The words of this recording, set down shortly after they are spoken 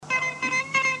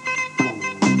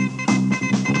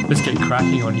Let's get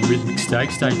cracking on Eurythmic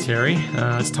Stakes Day, Terry.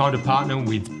 It's time to partner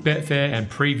with Betfair and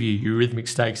preview Eurythmic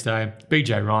Stakes Day.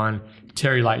 BJ Ryan,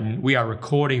 Terry Leighton. We are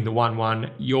recording the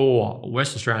 1-1, your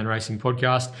West Australian racing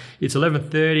podcast. It's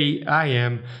 11:30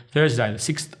 a.m. Thursday, the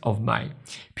 6th of May.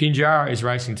 Pinjarra is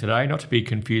racing today, not to be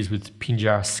confused with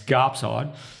Pinjarra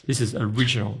Scarpside. This is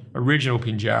original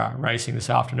Pinjarra racing this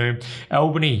afternoon.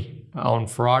 Albany on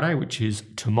Friday, which is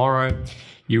tomorrow.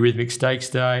 Eurythmic Stakes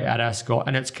Day at Ascot,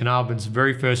 and it's Carnarvon's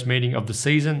very first meeting of the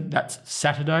season. That's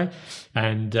Saturday,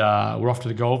 and we're off to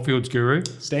the Goldfields, Guru.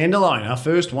 Standalone, our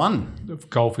first one.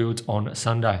 Goldfields on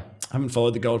Sunday. I haven't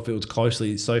followed the Goldfields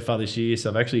closely so far this year, so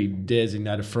I've actually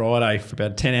designated Friday for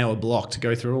about a 10-hour block to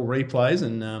go through all replays.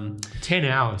 And 10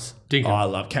 hours. I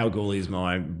love Kalgoorlie is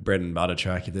my bread and butter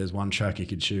track. If there's one track you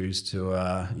could choose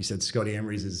to, you said Scotty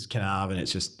Emery's is Carnarvon.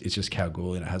 It's just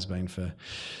Kalgoorlie, and it has been for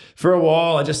a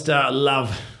while. I just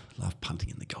love punting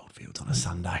in the Goldfields on a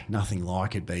Sunday. Nothing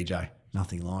like it, BJ.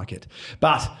 Nothing like it.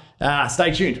 But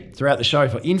stay tuned throughout the show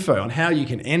for info on how you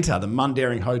can enter the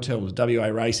Mundaring Hotels WA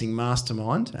Racing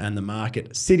Mastermind and the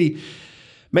Market City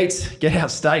meets Get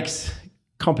Out Stakes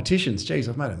competitions. Jeez,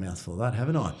 I've made a mouthful of that,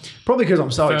 haven't I? Probably because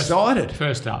I'm so excited.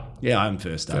 First up. Yeah, I'm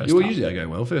first up. Usually I go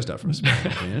well first up from a small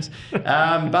business.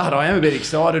 But I am a bit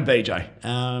excited, BJ.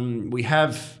 We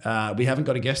haven't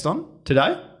got a guest on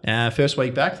today. First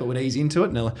week back, thought we'd ease into it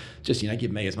and just,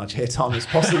 give me as much airtime as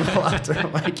possible after I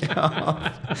wake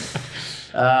up.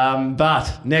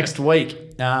 But next week,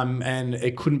 and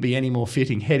it couldn't be any more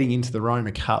fitting, heading into the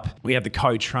Roma Cup, we have the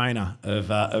co-trainer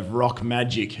of Rock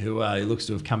Magic, who looks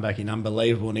to have come back in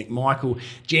unbelievable nick. Michael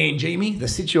Janjimi. The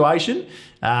situation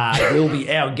will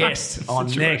be our guest on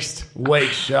next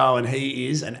week's show, and he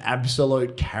is an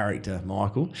absolute character,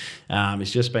 Michael.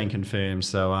 It's just been confirmed,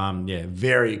 so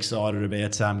very excited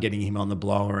about getting him on the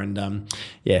blower and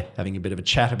having a bit of a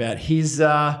chat about his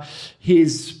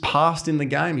past in the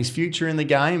game, his future in the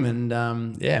game, and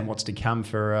what's to come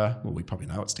for we probably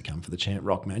know what's to come for the champ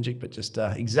Rock Magic, but just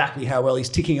exactly how well he's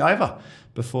ticking over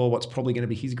before what's probably going to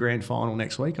be his grand final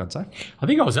next week, I'd say. I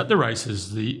think I was at the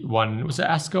races. Was it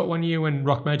Ascot one year when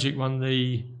Rock Magic won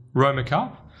the Roma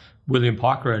Cup? William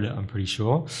Pike rode it, I'm pretty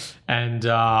sure. And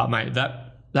mate,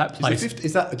 that place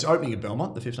it's opening at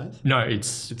Belmont, the 15th? No,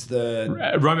 it's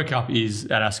the Roma Cup is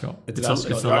at Ascot. It's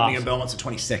the opening at Belmont's the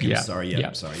 22nd. Yeah.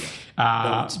 Sorry.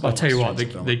 I'll tell you what,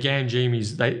 the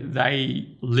Ganjimis, they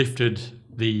lifted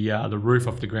the roof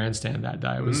off the grandstand that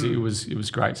day. It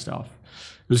was great stuff.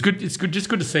 It was good. It's good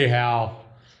to see how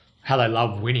they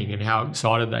love winning and how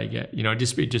excited they get. It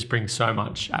just brings so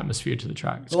much atmosphere to the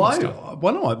track. It's good stuff.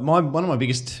 One of my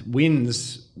biggest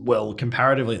wins, well,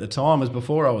 comparatively at the time, was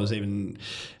before I was even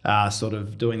sort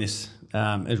of doing this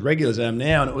as regular as I am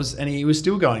now, and he was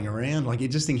still going around. Like, you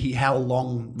just think how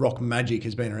long Rock Magic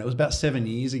has been around. It was about 7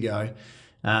 years ago.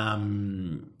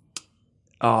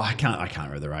 I can't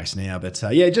remember the race now, but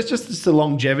just the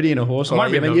longevity in a horse. You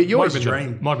always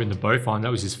dream. Might have been the Beaufine.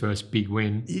 That was his first big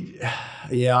win.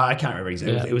 I can't remember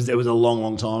exactly. Yeah. It was a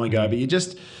long time ago, but you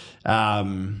just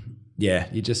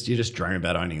you just dream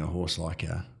about owning a horse like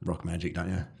Rock Magic,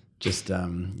 don't you? Just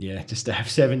to have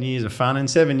 7 years of fun and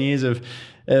 7 years of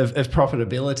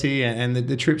profitability, and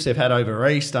the trips they've had over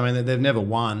east. I mean, they've never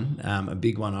won a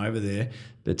big one over there,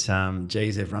 but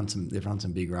they've run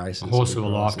some big races. A horse of a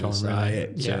lifetime, so, really.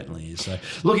 It certainly is. So,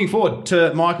 looking forward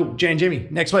to Michael Janjimi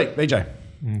next week, BJ.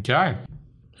 Okay.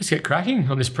 Let's get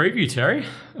cracking on this preview, Terry.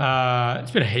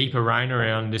 It's been a heap of rain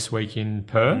around this week in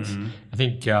Perth. Mm-hmm. I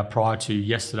think prior to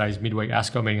yesterday's midweek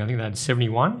Ascot meeting, I think they had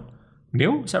 71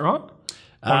 mil. Is that right?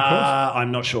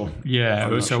 I'm not sure. Yeah,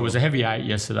 it was a heavy 8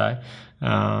 yeday.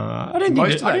 I don't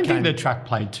think the track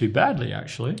played too badly,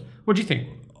 actually. What do you think?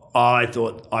 I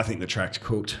think the track's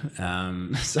cooked.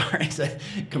 Sorry, so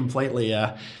completely.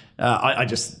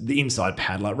 The inside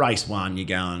padlock race 1, you're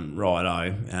going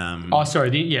righto.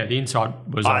 The inside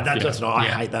was. That's what I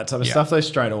hate that type of stuff. Though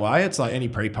straight away, it's like any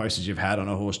pre-posters you've had on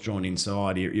a horse drawn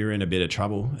inside, you're in a bit of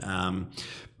trouble.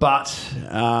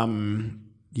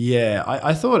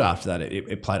 I thought after that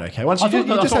it played okay. Once you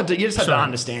just had to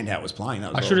understand how it was playing.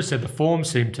 That was I should have said the form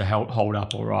seemed to hold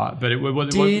up all right, but it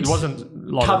wasn't.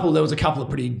 There was a couple of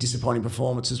pretty disappointing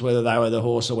performances, whether they were the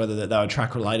horse or whether they were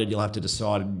track related. You'll have to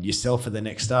decide yourself for the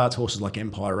next starts. Horses like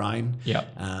Empire Rain. Yeah.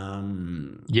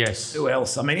 Yes. Who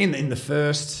else? I mean, in the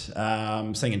first,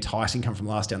 seeing Enticing come from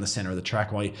last down the centre of the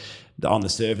track on the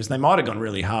surface, they might have gone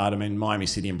really hard. I mean, Miami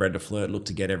City and Bred to Flirt looked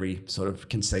to get every sort of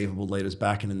conceivable leaders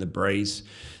back, and in the breeze,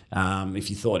 If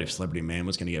you thought if Celebrity Man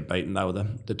was going to get beaten, they were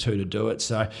the two to do it.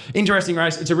 So interesting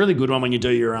race. It's a really good one when you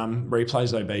do your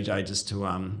replays though, BJ. Just to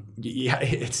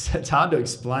it's hard to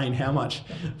explain how much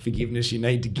forgiveness you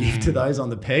need to give to those on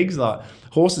the pegs. Like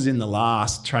horses in the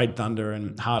last, Trade Thunder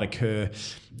and Hard Occur,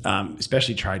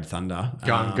 especially Trade Thunder.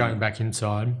 Going back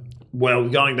inside. Well,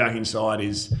 going back inside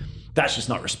that's just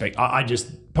not respect.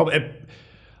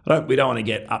 We don't want to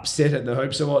get upset at the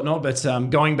hoops or whatnot, but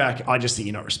going back, I just think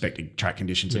you're not respecting track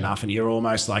conditions enough, and you're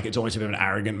almost like, it's almost a bit of an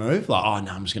arrogant move. Like, oh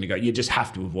no, I'm just going to go. You just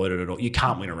have to avoid it at all. You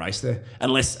can't win a race there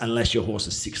unless your horse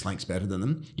is 6 lengths better than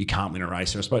them. You can't win a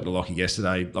race there. I spoke to Lockie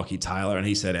yesterday, Lockie Taylor, and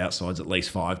he said outside's at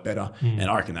least 5 better, and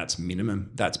I reckon that's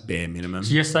minimum. That's bare minimum.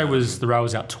 So yesterday the rail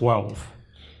was out 12.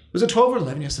 Was it 12 or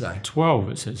 11 yesterday? 12,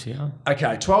 it says here.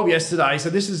 Okay, 12 yesterday. So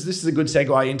this is a good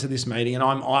segue into this meeting, and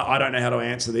I don't know how to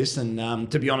answer this.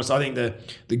 And to be honest, I think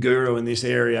the guru in this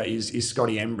area is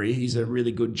Scotty Embry. He's a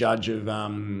really good judge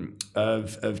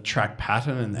of track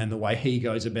pattern and the way he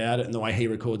goes about it and the way he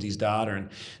records his data, and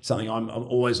something I'm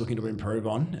always looking to improve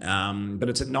on. But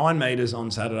it's at 9 metres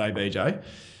on Saturday, BJ.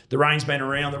 The rain's been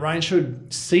around. The rain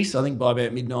should cease, I think, by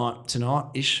about midnight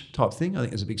tonight-ish type thing. I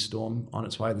think there's a big storm on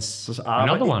its way.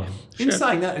 Another one. In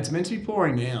saying that, it's meant to be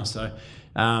pouring now. So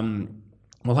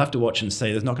we'll have to watch and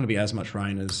see. There's not going to be as much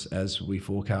rain as we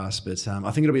forecast. But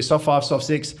I think it'll be a soft 5, soft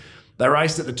 6. They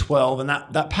raced at the 12, and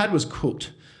that pad was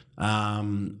cooked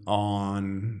on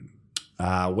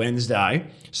Wednesday.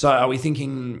 So are we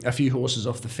thinking a few horses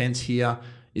off the fence here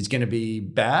is going to be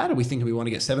bad? Are we thinking we want to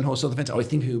get 7 horses off the fence? Are we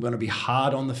thinking we want to be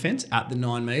hard on the fence at the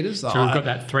 9 metres? So we've got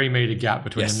that 3 metre gap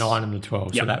between the 9 and the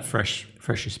 12. Yep. So that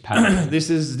freshest pattern. This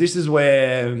is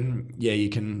where you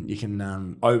can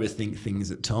overthink things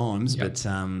at times, but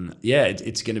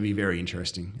it's going to be very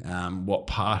interesting. What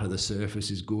part of the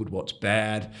surface is good? What's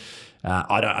bad?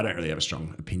 I don't really have a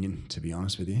strong opinion, to be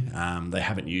honest with you. They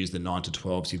haven't used the 9 to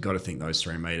 12, so you've got to think those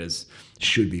 3 metres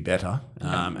should be better.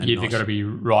 They've got to be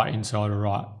right inside or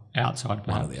right outside.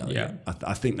 One or the other. Yeah.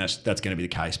 I think that's going to be the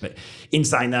case. But in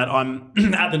saying that, I'm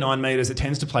at the 9 metres. It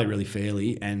tends to play really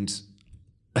fairly, and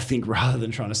I think rather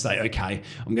than trying to say, okay,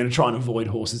 I'm going to try and avoid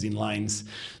horses in lanes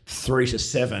 3 to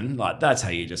 7, like that's how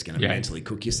you're just going to mentally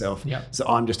cook yourself. Yeah. So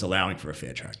I'm just allowing for a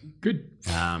fair track. Good.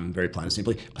 Very plain and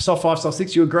simply. Soft 5, soft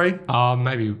 6, you agree?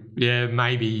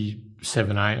 Maybe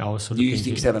 7, 8. I was sort of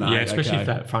thinking 7, 8. Yeah, especially if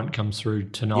that front comes through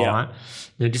tonight. Yeah.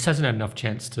 It just hasn't had enough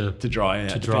chance to dry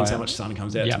out. Depends how much sun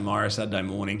comes out tomorrow, Saturday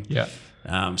morning. Yeah.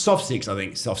 Soft 6, I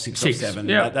think. Soft 6, soft 7.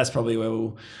 Yeah. That's probably where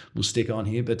we'll stick on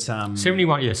here. But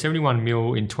 71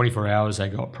 mil in 24 hours they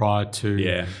got prior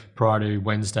to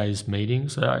Wednesday's meeting.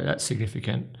 So that's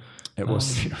significant. It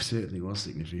certainly was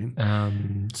significant.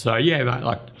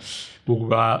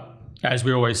 As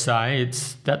we always say,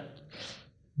 it's that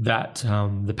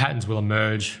the patterns will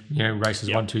emerge.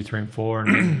 Races 1, 2, 3, and 4,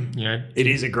 and it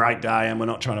is a great day, and we're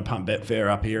not trying to pump Betfair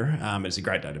up here. It's a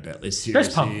great day to bet. Let's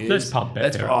pump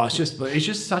Betfair. It's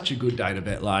just such a good day to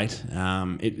bet late.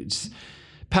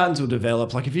 Patterns will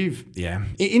develop. Like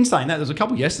in saying that, there's a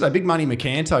couple yesterday. Big Money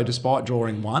Macanto, despite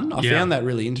drawing 1, I found that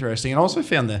really interesting, and I also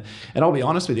found and I'll be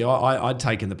honest with you, I'd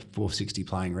taken the 460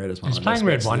 playing red as one. He's playing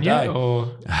red one,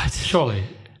 or surely.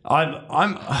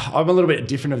 I'm a little bit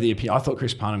different of the opinion. I thought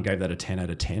Chris Parnham gave that a 10 out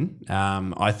of 10.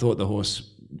 I thought the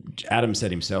horse, Adam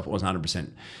said himself, wasn't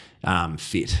 100%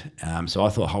 fit. So I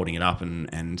thought holding it up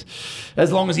and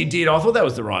as long as he did, I thought that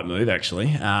was the right move actually.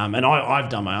 And I've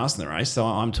done my arse in the race, so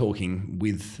I'm talking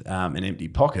with an empty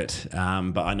pocket.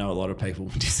 But I know a lot of people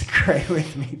disagree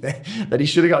with me that he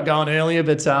should have got going earlier.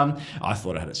 But I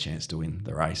thought it had its chance to win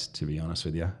the race, to be honest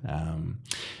with you.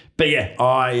 But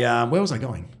where was I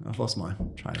going? I've lost my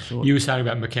train of thought. You were saying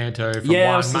about Macanto for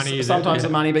one money. Sometimes the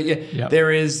money, but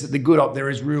there is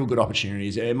real good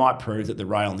opportunities. It might prove that the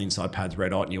rail on the inside pad's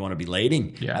red hot and you want to be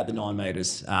leading at the 9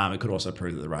 metres. It could also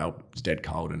prove that the rail is dead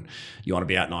cold and you want to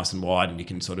be out nice and wide and you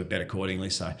can sort of bet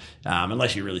accordingly. So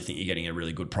unless you really think you're getting a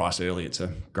really good price early, it's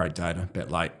a great day to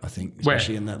bet late, I think,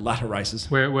 especially in the latter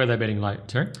races. Where are they betting late,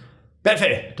 Terry?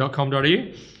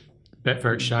 Betfair.com.au.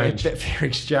 Betfair Exchange. Betfair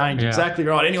Exchange, exactly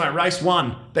right. Anyway, race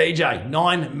 1, BJ,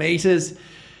 9 metres,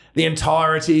 the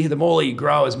entirety, the Morley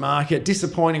Growers Market.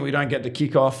 Disappointing we don't get to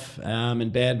kick off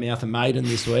and badmouth a maiden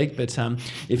this week. But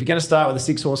if you're going to start with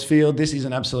a 6-horse field, this is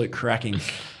an absolute cracking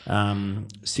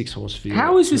 6-horse field.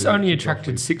 How has this only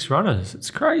attracted 6 runners? It's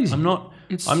crazy. I'm not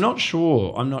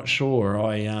sure. I'm not sure.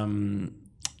 I'm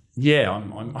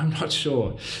not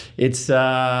sure. It's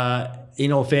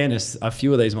in all fairness, a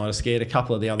few of these might have scared a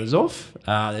couple of the others off.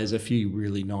 There's a few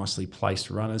really nicely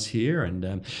placed runners here,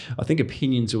 and I think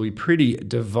opinions will be pretty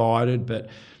divided. But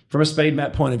From a speed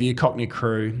map point of view, Cockney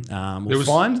Crew will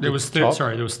find there was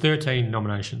 13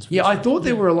 nominations. Yeah, I thought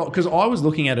there were a lot because I was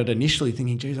looking at it initially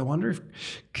thinking, geez, I wonder if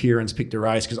Kieran's picked a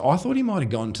race because I thought he might have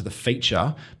gone to the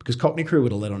feature because Cockney Crew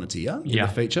would have led on its ear in the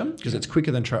feature because it's quicker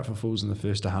than Trap for Fools in the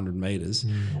first 100 metres.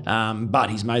 But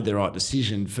he's made the right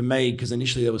decision for me because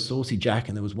initially there was Saucy Jack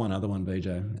and there was one other one,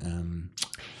 BJ.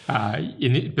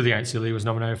 Billy Ain't Silly was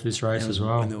nominated for this race as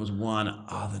well. And there was one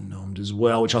other nommed as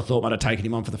well, which I thought might have taken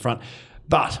him on for the front.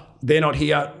 But they're not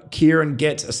here. Kieran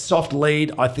gets a soft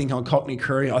lead, I think, on Cockney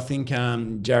Crew. I think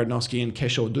Jared Noski and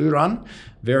Keshore Duran,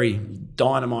 very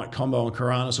dynamite combo on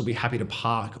Karanis, will be happy to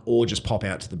park or just pop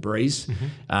out to the breeze.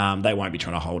 They won't be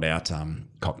trying to hold out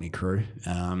Cockney Crew.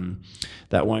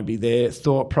 That won't be their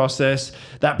thought process.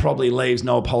 That probably leaves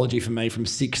No Apology for me from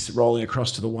 6 rolling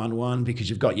across to the 1-1 because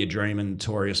you've got your Dream and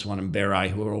Notorious One and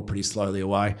Beret who are all pretty slowly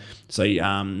away. So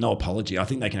No Apology. I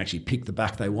think they can actually pick the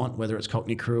back they want, whether it's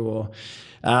Cockney Crew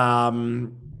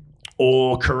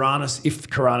or Karanis, if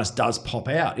Karanis does pop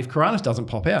out. If Karanis doesn't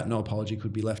pop out, No Apology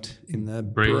could be left in the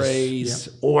breeze.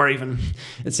 Yep. Or even,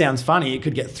 it sounds funny, it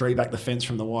could get 3 back the fence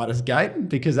from the widest gate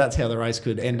because that's how the race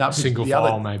could end up. Single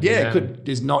file maybe. Yeah, it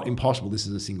is not impossible. This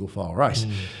is a single file race.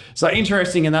 So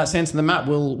interesting in that sense, and the map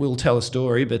will tell a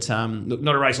story, but look,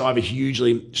 not a race I have a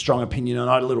hugely strong opinion on.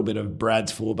 I had a little bit of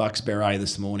Brad's $4 Beret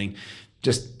this morning.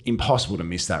 Just impossible to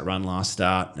miss that run last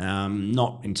start.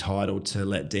 Not entitled to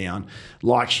let down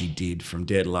like she did from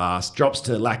dead last. Drops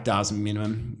to Lactars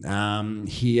minimum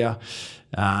here.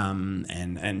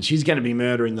 And she's going to be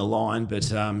murdering the line,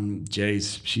 but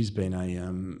geez, she's been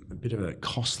a bit of a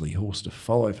costly horse to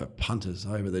follow for punters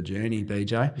over the journey,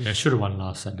 BJ. Yeah, should have won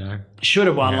last Saturday. Should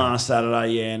have won last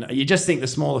Saturday, yeah. And you just think the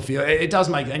smaller field, it does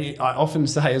make, and I often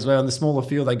say as well, in the smaller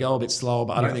field, they go a bit slower,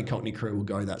 but I don't think Cockney Crew will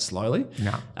go that slowly.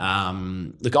 No.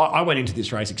 Look, I went into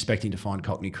this race expecting to find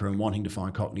Cockney Crew and wanting to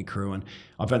find Cockney Crew, and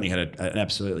I've only had an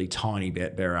absolutely tiny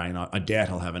bet Beret, and I doubt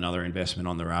I'll have another investment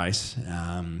on the race.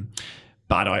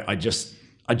 But I'm just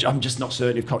not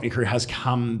certain if Cockney Crew has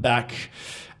come back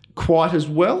quite as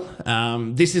well.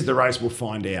 This is the race we'll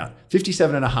find out.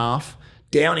 57.5,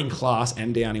 down in class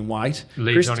and down in weight.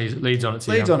 Leads on its ear. Leads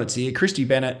on its ear. Christy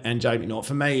Bennett and Jamie North.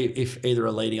 For me, if either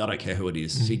are leading, I don't care who it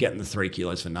is. So you're getting the 3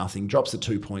 kilos for nothing. Drops the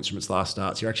 2 points from its last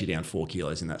start. So you're actually down 4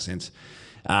 kilos in that sense.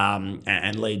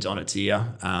 And leads on its ear.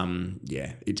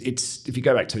 It's if you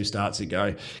go back 2 starts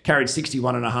ago, carried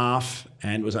 61.5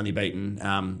 and was only beaten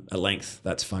a length.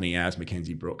 That's funny as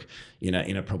Mackenzie Brook in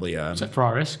a probably is that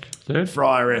Fryer-esque third?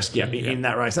 Fryer-esque, in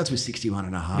that race. That's with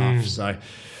 61.5. So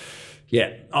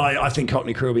yeah, I think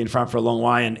Cockney Crew will be in front for a long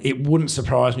way, and it wouldn't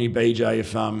surprise me, BJ,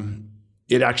 if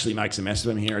it actually makes a mess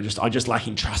of him here. I just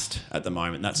lacking trust at the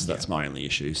moment. That's my only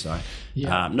issue. So,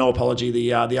 No Apology.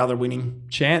 The other winning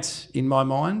chance in my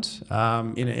mind.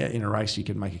 In a race, you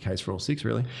could make a case for all 6,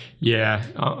 really. Yeah,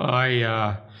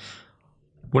 I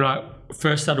when I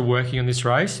first started working on this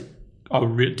race, I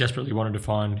desperately wanted to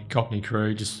find Cockney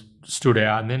Crew. Just stood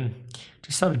out, and then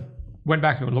just went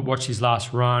back and watched his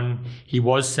last run. He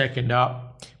was second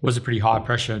up. Was a pretty high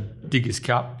pressure Diggers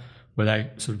Cup, where they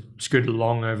sort of scooted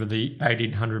along over the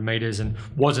 1,800 metres and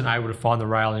wasn't able to find the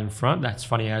rail in front. That's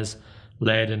funny as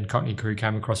Led and Cockney Crew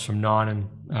came across from 9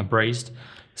 and breezed.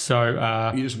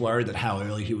 So you're just worried that how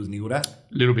early he was niggled at? A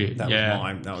little bit, That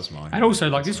was mine. And also,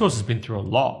 like, this horse has been through a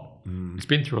lot. It's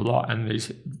been through a lot, and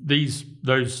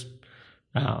those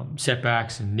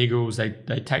setbacks and niggles,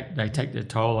 they take their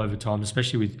toll over time,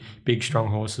 especially with big, strong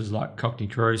horses like Cockney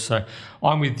Crew. So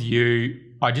I'm with you.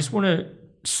 I just want to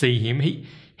see him.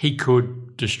 He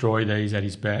could destroy these at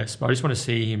his best, but I just want to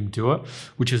see him do it,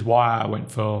 which is why I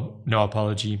went for No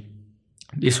Apology.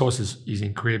 This horse is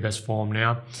in career best form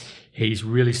now. He's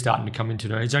really starting to come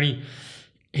into it.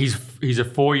 He's a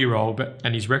 4-year-old,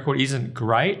 and his record isn't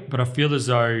great, but I feel as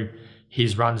though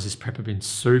his runs this prep have been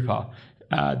super.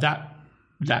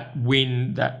 That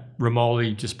win that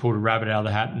Ramoli just pulled a rabbit out of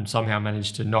the hat and somehow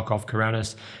managed to knock off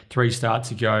Karanis 3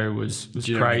 starts ago was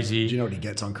crazy. Do you know what he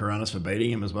gets on Karanis for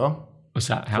beating him as well? What's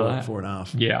that?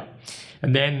 4.5. Yeah.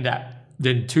 And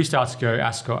then 2 starts ago,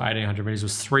 Ascot 1,800 metres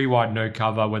was 3 wide, no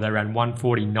cover, where they ran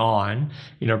 149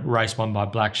 in a race won by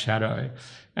Black Shadow.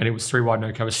 And it was 3 wide,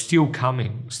 no cover. Still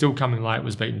coming late,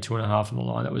 was beaten 2.5 on the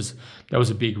line. That was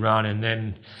a big run. And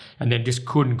then just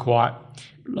couldn't quite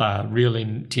reel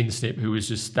in Tin Snip, who was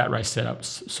just, that race set up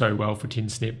so well for Tin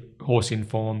Snip. Horse in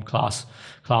form, class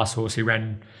horse. He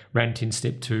ran Tin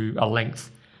Snip to a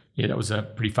length. Yeah, that was a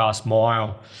pretty fast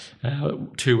mile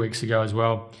 2 weeks ago as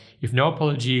well. If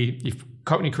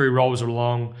Cockney Crew rolls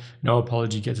along, No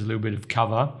Apology gets a little bit of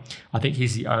cover, I think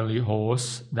he's the only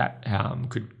horse that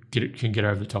can get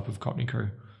over the top of Cockney Crew.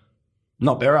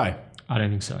 Not Beret. I don't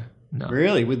think so. No.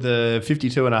 Really? With the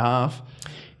 52.5?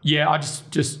 Yeah, I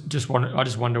just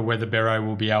wonder whether Barrow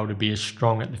will be able to be as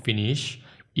strong at the finish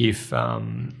if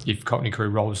Cockney Crew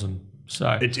rolls them.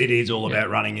 So it is all about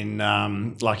running in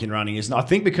running, isn't it? I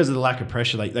think because of the lack of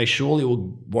pressure, they surely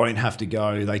won't have to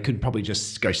go. They could probably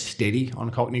just go steady on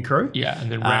Cockney Crew. Yeah,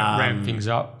 and then ramp things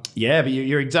up. Yeah, but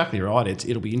you're exactly right.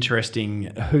 It'll be interesting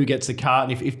who gets the cart,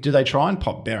 and if do they try and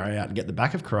pop Barrow out and get the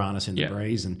back of Karanis in the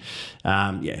breeze, and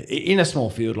in a small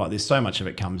field like this, so much of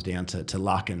it comes down to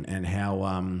luck and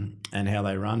how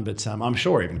they run. But I'm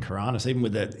sure even Karanis, even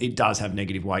with it does have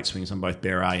negative weight swings on both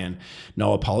Barrow and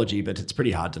No Apology, but it's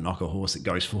pretty hard to knock a horse that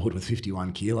goes forward with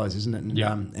 51 kilos, isn't it?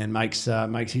 And makes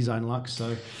his own luck.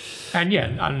 So, and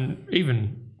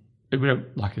even.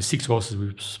 Like the 6 horses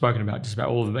we've spoken about, just about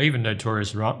all of them, even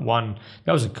Notorious One,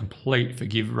 that was a complete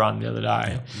forgive run the other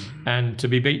day. And to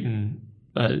be beaten,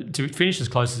 to finish as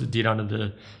close as it did under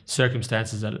the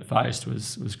circumstances that it faced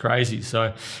was crazy.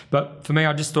 So, but for me,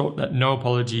 I just thought that No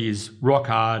Apology is rock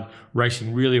hard,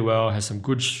 racing really well, has some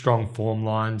good, strong form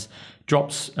lines,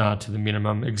 drops to the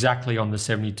minimum, exactly on the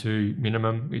 72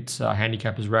 minimum. It's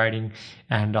handicapper's rating,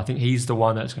 and I think he's the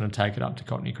one that's going to take it up to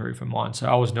Cockney Crew for mine. So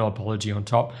I was No Apology on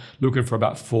top, looking for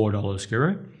about $4,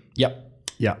 Guru.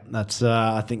 Yep. That's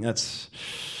I think that's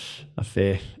a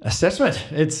fair assessment.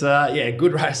 It's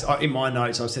good race. In my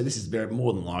notes, I've said this is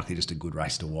more than likely just a good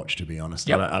race to watch, to be honest.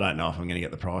 Yep. I don't know if I'm going to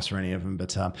get the price for any of them,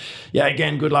 but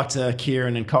again, good luck to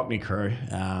Kieran and Cockney Crew.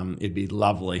 It'd be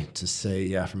lovely to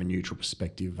see from a neutral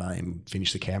perspective him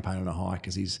finish the campaign on a high,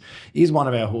 because he's one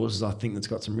of our horses I think that's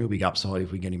got some real big upside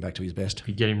if we get him back to his best. If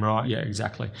you get him right, yeah,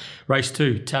 exactly. Race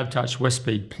 2, Tab Touch West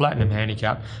Speed Platinum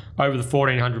Handicap over the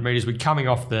 1400 metres. We're coming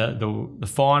off the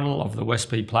final of the West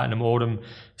Speed Platinum Autumn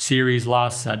Series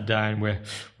last Saturday, and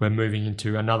we're moving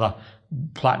into another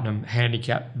Platinum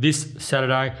Handicap this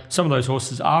Saturday. Some of those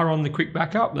horses are on the quick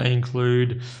backup. They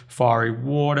include Fiery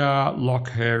Water, Lock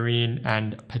Her In,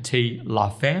 and Petit La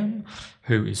Femme,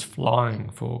 who is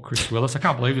flying for Chris Willis. I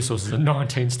can't believe this horse is a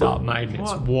 19-start maiden.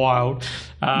 It's wild.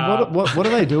 What are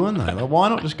they doing though? Like, why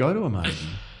not just go to a maiden?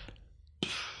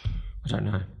 I don't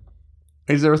know.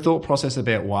 Is there a thought process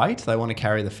about weight? They want to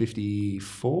carry the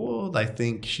 54. They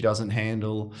think she doesn't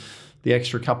handle the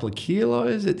extra couple of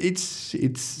kilos. It's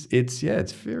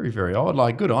very, very odd.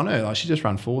 Like, good on her. Like, she just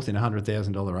ran fourth in a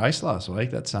 $100,000 race last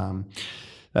week. That's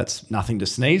nothing to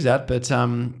sneeze at. But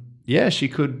she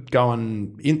could go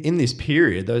on in this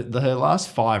period. Her last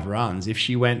 5 runs, if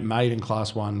she went maiden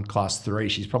class 1, class 3,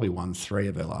 she's probably won 3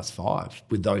 of her last 5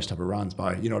 with those type of runs.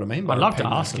 You know what I mean? I'd love to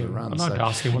ask him. I'd love to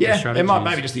ask him what the strategy it might is.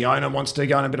 Maybe just the owner wants to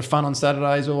go on a bit of fun on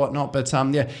Saturdays or whatnot. But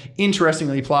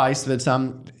interestingly placed. But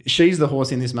she's the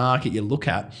horse in this market you look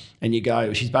at and you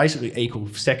go, she's basically equal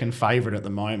second favourite at the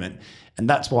moment. And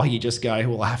that's why you just go,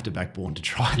 well, I have to back Born to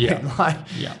Try. Yeah.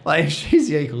 Like if she's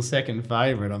the equal second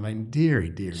favourite, I mean,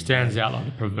 dearie. Stands out like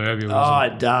the proverbial.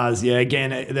 It does. Yeah,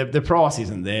 again, the price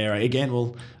isn't there. Again,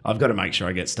 well, I've got to make sure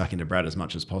I get stuck into Brad as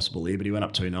much as possible here, but he went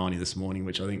up $2.90 this morning,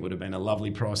 which I think would have been a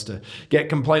lovely price to get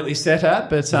completely set at.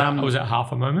 But was that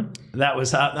half a moment? That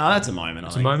was no, that's a moment.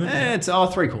 It's a moment? Yeah, it's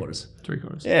 3/4.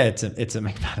 3/4. Yeah, it's a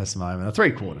McManus moment, a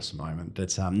 3/4 moment.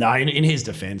 But no, in his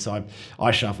defence,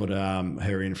 I shuffled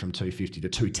her in from 250 to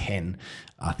 210.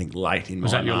 I think late in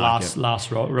was my that your market.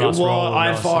 last roll? I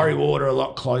had Fiery Water a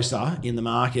lot closer in the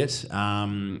market.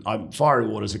 Fiery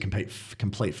Water's a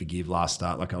complete forgive last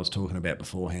start, like I was talking about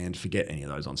beforehand. Forget any of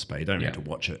those on speed. Don't have to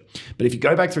watch it. But if you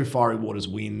go back through Fiery Water's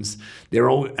wins, they're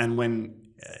all, and when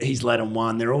he's led and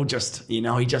won, they're all just,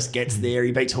 he just gets there.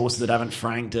 He beats horses that haven't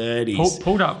franked it. He's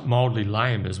pulled up mildly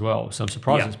lame as well, so I'm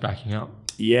surprised it's backing up.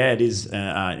 Yeah, it is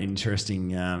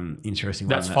interesting. Interesting.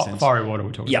 That's one in that sense. Fiery Water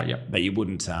we're talking about. Yeah, but you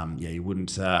wouldn't. You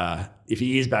wouldn't. If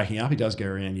he is backing up, he does go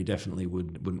around. You definitely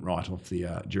wouldn't write off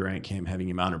the Durant camp having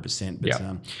him 100%.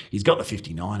 But he's got the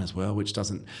 59 as well, which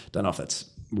don't know if that's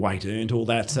weight earned all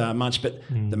that much. But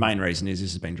the main reason is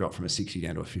this has been dropped from a 60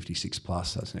 down to a 56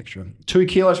 plus. So that's an extra 2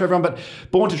 kilos for everyone. But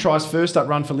Born to Try's first up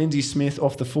run for Lindsay Smith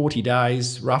off the 40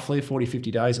 days, roughly 40,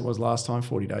 50 days it was last time.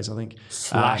 40 days, I think.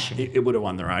 Slashing. It would have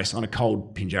won the race on a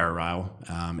cold Pinjarra rail.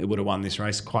 It would have won this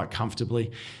race quite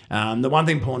comfortably. The one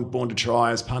thing Born to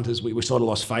Try as punters, we sort of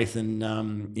lost faith in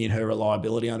her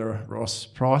reliability under Ross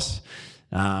Price.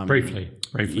 Briefly.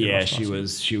 Yeah, she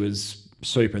was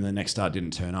super, and the next start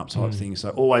didn't turn up type thing. So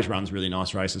always runs really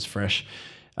nice races fresh.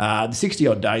 The 60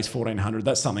 odd days, 1400,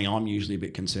 that's something I'm usually a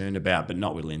bit concerned about, but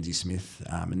not with Lindsay Smith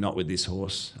and not with this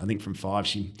horse. I think from 5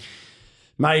 she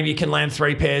maybe can land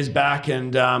 3 pairs back,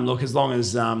 and look, as long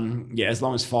as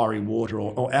Fiery Water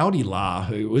or Audi La,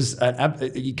 who was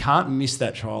you can't miss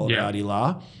that trial of Audi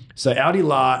La. So Audi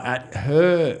La at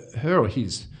her or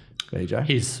his, BJ?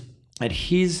 His. at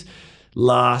his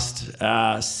last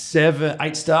 8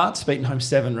 starts, beaten home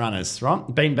 7 runners,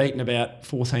 right? Been beaten about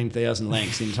 14,000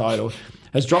 lengths in total.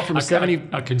 Has dropped from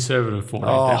a conservative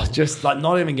 14,000. Just like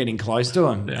not even getting close to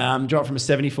him. Yeah. Dropped from a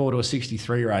 74 to a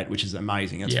 63 rate, which is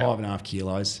amazing. That's 5.5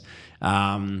 kilos.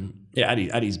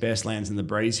 At his best, lands in the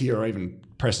breeze here, or even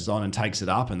presses on and takes it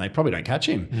up, and they probably don't catch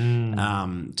him.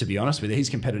 To be honest with you, he's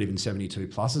competitive in 72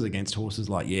 pluses against horses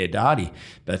like Darty,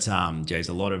 but there's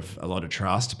a lot of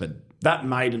trust. But that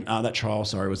trial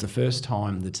was the first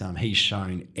time that he's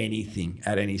shown anything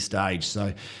at any stage.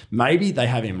 So maybe they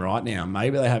have him right now.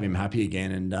 Maybe they have him happy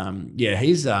again. And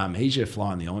he's your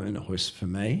fly in the ointment horse for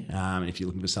me. If you're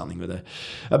looking for something with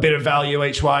a bit of value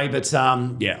each way, but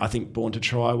I think Born to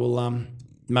Try will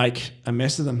make a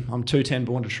mess of them. I'm $2.10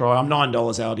 Born to Try. I'm $9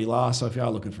 Aldi last. So if you are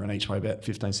looking for an each way bet,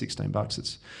 $15-16,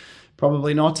 it's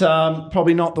probably not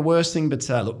the worst thing, but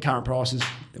look, current prices,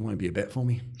 there won't be a bet for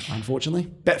me, unfortunately.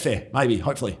 Betfair, maybe,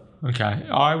 hopefully. Okay.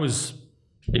 I was,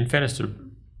 in fairness to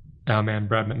our man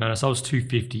Brad McManus, I was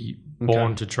 $2.50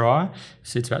 Born to Try.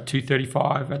 Sits about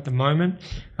 $2.35 at the moment.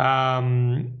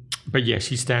 But yeah,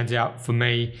 she stands out for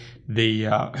me.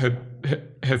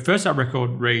 Her first up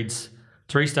record reads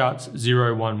 3 starts,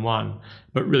 0-1-1,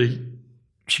 but really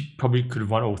she probably could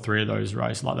have won all 3 of those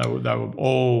races. Like they were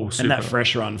all super. And that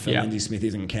fresh run for Lindsay Smith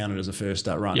isn't counted as a first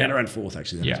start run. Yeah. And around 4th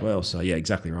actually as well. So yeah,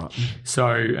 exactly right. So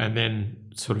and then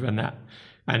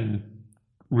and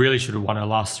really should have won her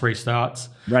last 3 starts.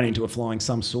 Ran into a flying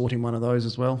some sort in one of those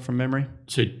as well from memory.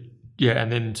 So and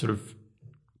then sort of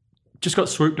just got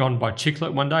swooped on by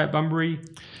Chicklet one day at Bunbury,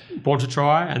 Born to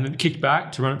Try, and then kicked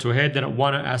back to run it to a head. Then it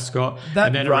won at Ascot,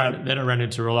 and then it ran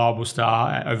into Reliable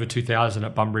Star at over 2,000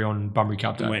 at Bunbury on Bunbury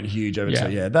Cup Day. It went huge over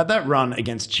that run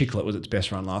against Chicklet was its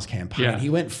best run last campaign. Yeah.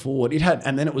 He went forward.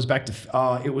 And then it was back to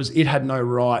it had no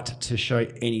right to show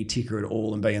any ticker at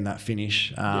all and be in that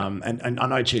finish. And I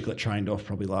know Chicklet trained off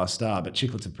probably last start, but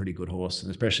Chicklet's a pretty good horse,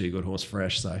 and especially a good horse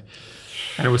fresh. So.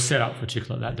 And it was set up for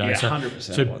Chicklet that day. Yeah,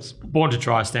 100% it was. Born to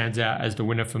Try stands out as the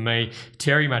winner for me.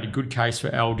 Terry made a good case for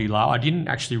LD La. I didn't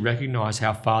actually recognise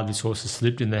how far this horse has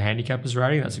slipped in the handicappers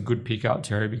rating. That's a good pick up,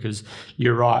 Terry, because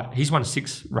you're right. He's won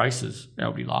 6 races,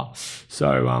 LD La.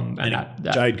 So and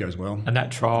Jade goes well. And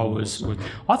that trial was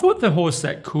I thought the horse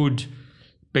that could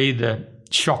be the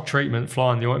shock treatment,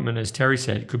 fly in the ointment, as Terry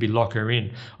said, could be Lock Her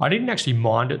In. I didn't actually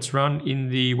mind its run in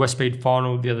the West Speed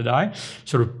final the other day.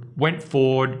 Sort of went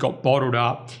forward, got bottled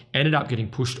up, ended up getting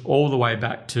pushed all the way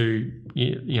back to,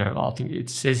 I think it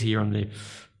says here in the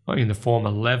form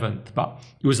 11th, but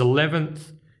it was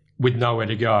 11th with nowhere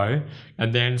to go,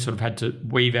 and then sort of had to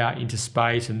weave out into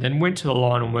space, and then went to the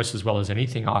line almost as well as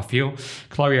anything, I feel.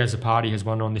 Chloe Azzopardi has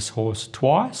won on this horse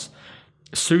twice.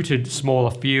 Suited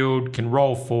smaller field, can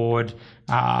roll forward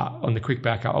on the quick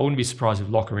backer. I wouldn't be surprised if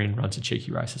Lock Her In runs a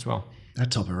cheeky race as well.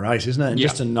 That type of race, isn't it? And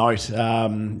just a note,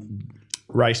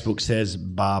 Racebook says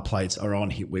bar plates are on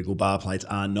hip wiggle. Bar plates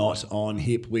are not on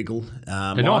hip wiggle.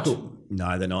 They're not?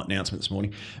 No, they're not. Announcement this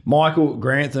morning. Michael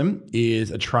Grantham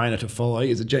is a trainer to follow.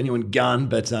 He's a genuine gun,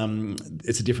 but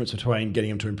it's a difference between getting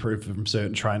him to improve from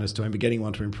certain trainers to him, but getting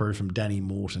one to improve from Danny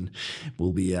Morton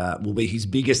will be his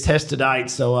biggest test to date.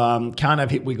 So can't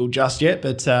have hip wiggle just yet,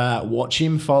 but watch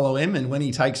him, follow him, and when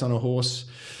he takes on a horse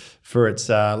for its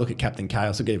look at Captain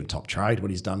Chaos, look at even Top Trade,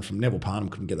 what he's done from Neville Parnham,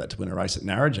 couldn't get that to win a race at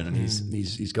Narrogin, and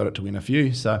he's got it to win a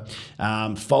few. So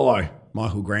follow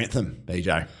Michael Grantham,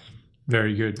 BJ.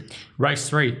 Very good. Race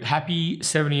 3, happy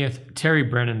 70th Terry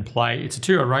Brennan play. It's a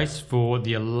 2-hour race for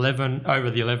the over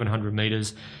the 1,100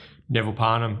 metres. Neville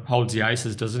Parnham holds the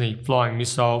aces, doesn't he? Flying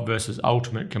Missile versus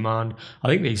Ultimate Command. I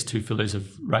think these 2 fillies have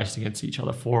raced against each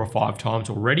other 4 or 5 times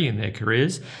already in their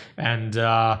careers. And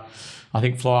I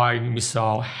think Flying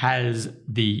Missile has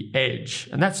the edge,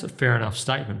 and that's a fair enough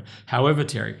statement. However,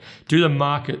 Terry, do the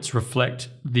markets reflect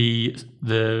the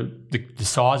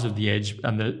size of the edge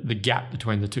and the gap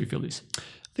between the 2 fillies? I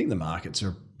think the markets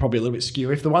are probably a little bit skew.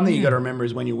 If the one thing you got to remember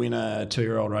is when you win a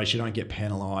 2-year-old race, you don't get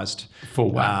penalised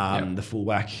full whack, the full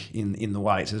whack in the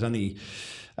weights. There's only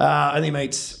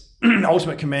meets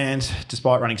Ultimate Command,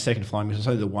 despite running second Flying Missile, it's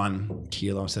only the 1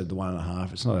 kilo instead of the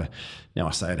 1.5. It's not now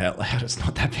I say it out loud, it's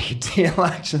not that big a deal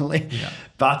actually. Yeah.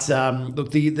 But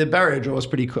look, the barrier draw is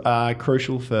pretty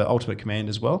crucial for Ultimate Command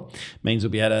as well. Means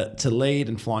we'll be able to lead,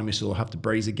 and Flying Missile will have to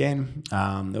breeze again.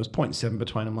 There was 0.7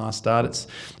 between them last start. There's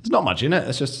not much in it.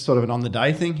 It's just sort of an on the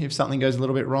day thing. If something goes a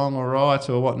little bit wrong or right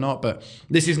or whatnot, but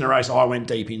this isn't a race I went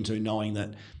deep into knowing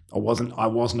that I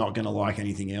was not going to like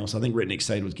anything else. I think Eurythmic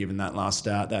Stakes was given that last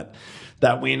start,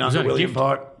 that win under William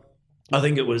Pike. I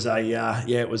think it was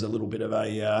it was a little bit of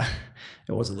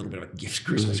a gift.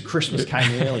 Christmas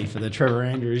came early for the Trevor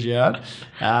Andrews yard.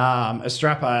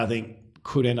 Astrape, I think,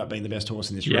 could end up being the best horse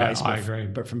in this race. I agree.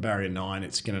 But from barrier 9,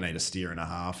 it's going to need a steer and a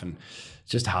half, and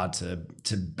it's just hard to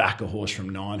back a horse from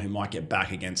 9 who might get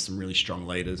back against some really strong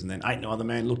leaders. And then 8 No Other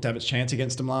Man looked to have its chance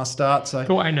against him last start. So I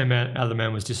thought 8 No Other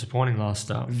Man was disappointing last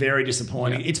start. Very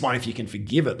disappointing. Yeah. It's one if you can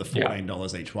forgive it. The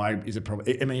 $14 each way is a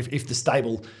problem. I mean, if the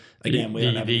stable again,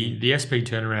 the SP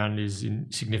turnaround is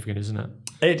insignificant, isn't it?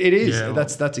 It is. Yeah,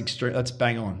 that's extreme. That's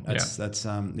bang on. That's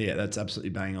absolutely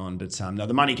bang on. But no,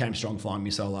 the money came strong Flying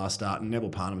Missile last start, and Neville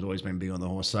Parnham's always been big on the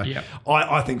horse. So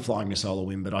I think Flying Missile will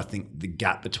win, but I think the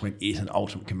gap between it and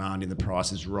Ultimate Command in the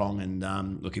price is wrong.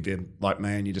 And look, if you're like me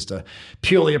and you're just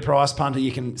purely a price punter,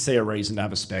 you can see a reason to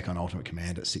have a spec on Ultimate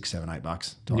Command at $6, $7,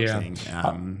 $8 type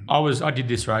thing. I did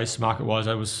this race market wise.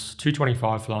 I was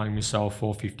 $225 Flying Missile,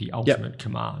 $450 Ultimate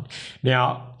Command.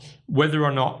 Now, whether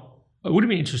or not it would have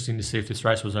been interesting to see if this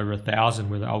race was over 1,000,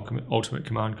 whether Ultimate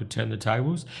Command could turn the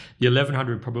tables. The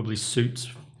 1,100 probably suits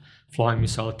Flying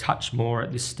Missile a touch more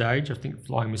at this stage. I think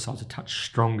Flying Missile's a touch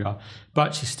stronger,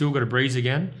 but she's still got a breeze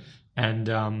again, and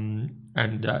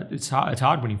it's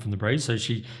hard winning from the breeze. So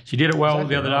she did it well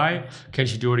the other day. Can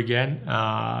she do it again?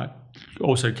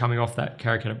 Also coming off that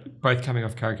both coming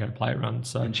off Karrakatta plate run.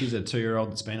 So, and she's a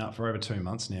 2-year-old that's been up for over 2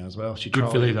 months now as well. She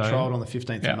trialled on the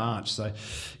 15th of March. So,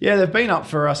 they've been up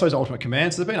for, I suppose, Ultimate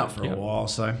Command. So they've been up for a while.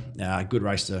 So, good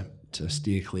race to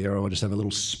steer clear. Or just have a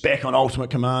little spec on Ultimate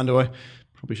Command. Or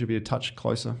probably should be a touch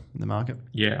closer in the market.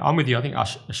 Yeah, I'm with you. I think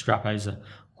Astrape is a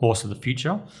horse of the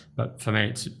future. But for me,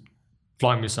 it's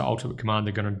Flying Missile, Ultimate Command.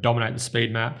 They're going to dominate the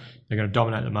speed map. They're going to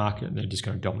dominate the market. And they're just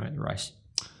going to dominate the race.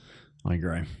 I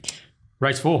agree.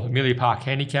 Race 4, Amelia Park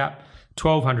Handicap,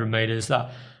 1,200 metres.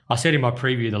 I said in my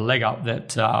preview, the leg up,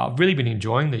 that I've really been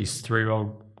enjoying these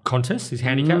 3-year-old contests, these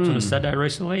handicaps on a Saturday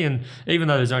recently. And even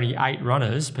though there's only 8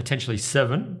 runners, potentially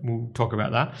 7, we'll talk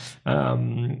about that,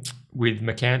 with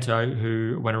Macanto,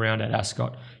 who went around at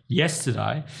Ascot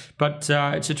yesterday. But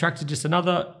it's attracted just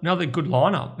another good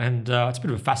lineup. And it's a bit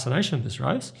of a fascination, this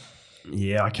race.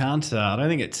 Yeah, I can't. I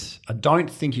don't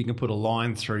think you can put a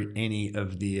line through any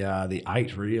of the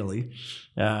 8 really.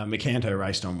 Macanto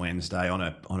raced on Wednesday on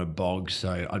a bog,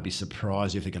 so I'd be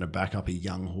surprised if they're going to back up a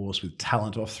young horse with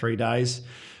talent off 3 days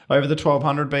over the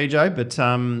 1,200 BJ. But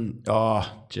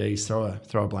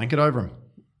throw a blanket over him.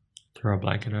 Throw a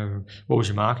blanket over him. What was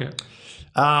your market?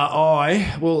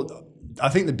 I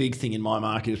think the big thing in my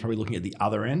market is probably looking at the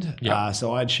other end. Yep.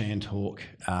 So I had Shantalk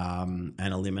and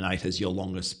Eliminate as your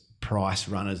longest price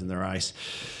runners in the race.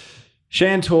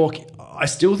 Shantalk, I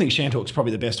still think Shantalk's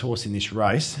probably the best horse in this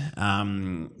race,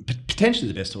 potentially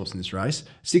the best horse in this race.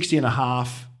 60 and a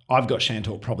half, I've got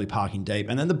Shantalk probably parking deep.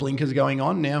 And then the blinkers going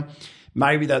on. Now,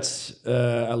 maybe that's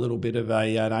a little bit of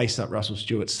an ace up Russell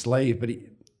Stewart's sleeve, but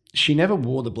she never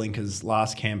wore the blinkers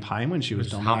last campaign when she was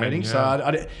dominating. So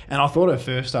I thought her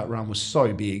first up run was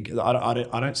so big. I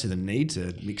don't see the need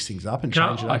to mix things up and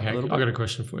change it up a little bit. I've got a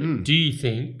question for you. Do you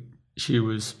think she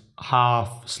was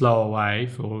half slow away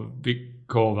for Vic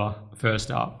Corver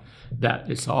first up? That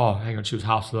it's hang on, she was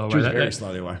half slow away. She was very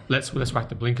slowly away. Let's whack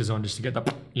the blinkers on just to get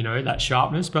that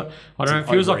sharpness. But I don't know. It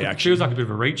feels like a bit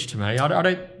of a reach to me. I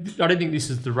don't think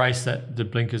this is the race that the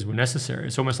blinkers were necessary.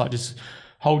 It's almost like just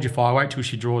hold your fire, wait till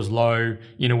she draws low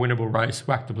in a winnable race,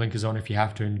 whack the blinkers on if you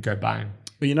have to, and go bang.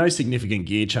 Well, significant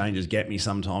gear changes get me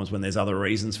sometimes when there's other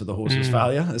reasons for the horse's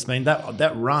failure.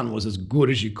 That run was as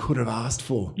good as you could have asked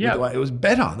for. Yeah, it was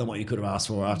better than what you could have asked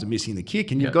for after missing the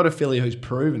kick. And you've got a filly who's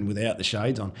proven without the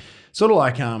shades on. Sort of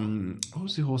like, what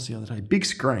was the horse the other day? Big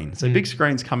Screen. So Big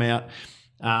Screen's come out,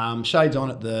 shades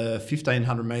on at the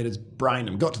 1,500 metres, brained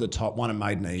them, got to the top, won a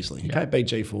maiden easily. Okay, beat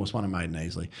G-Force, won a maiden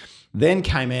easily. Then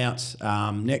came out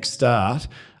next start.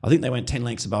 I think they went 10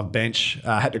 lengths above bench,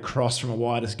 had to cross from a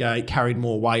widest gate, carried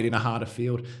more weight in a harder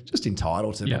field, just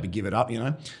entitled to maybe give it up,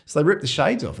 So they ripped the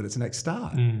shades off at its next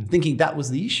start, thinking that was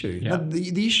the issue. Yeah. Now,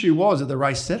 the issue was that the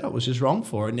race setup was just wrong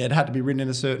for it, and it had to be ridden in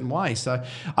a certain way. So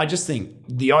I just think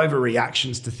the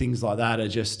overreactions to things like that are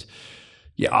just...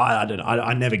 Yeah, I don't know.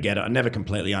 I never get it. I never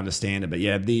completely understand it. But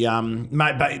yeah,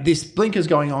 but this blinkers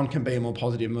going on can be a more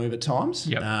positive move at times.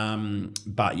 Yep.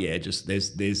 But yeah, just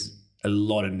there's a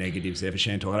lot of negatives there for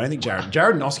Shantalk. I don't think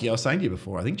Jared Noski, I was saying to you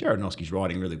before, I think Jared Noski's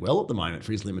riding really well at the moment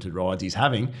for his limited rides he's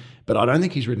having, but I don't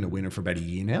think he's ridden a winner for about a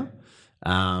year now.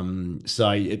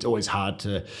 So it's always hard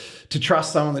to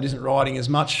trust someone that isn't riding as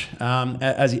much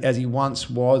as he once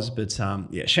was. But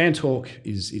Shantalk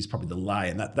is probably the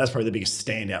lay, and that's probably the biggest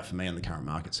standout for me on the current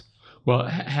markets. Well,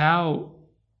 how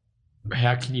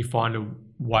how can you find a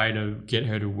way to get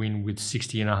her to win with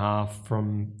 60.5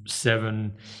 from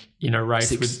 7 in a race?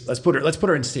 6. Let's put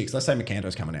her in 6. Let's say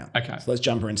Macanto's coming out. Okay. So let's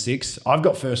jump her in 6. I've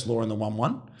got First Law in the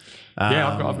 1-1.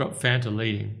 I've got Fanta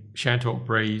leading, Shantalk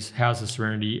Breeze, How's the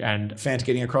Serenity, and Fanta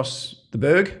getting across the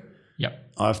Berg.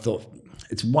 Yep. I've thought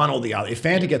it's one or the other. If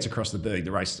Fanta gets across the Berg,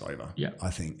 the race is over. Yeah.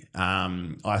 I think. I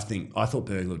thought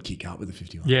Bergler would kick up with the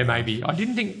 51. Yeah, maybe. I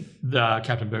didn't think the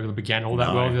Captain Bergler began all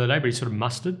that well the other day, but he sort of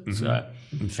mustered. Mm-hmm. So.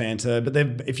 And Fanta,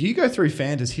 but if you go through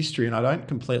Fanta's history, and I don't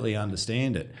completely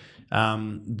understand it,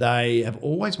 they have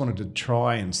always wanted to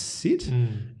try and sit.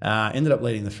 Ended up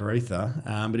leading the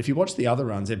Faritha, but if you watch the other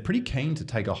runs, they're pretty keen to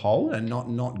take a hold and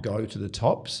not go to the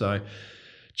top. So.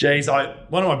 Geez,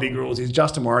 one of my big rules is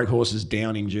Justin Warwick horses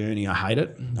down in journey. I hate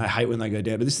it. I hate when they go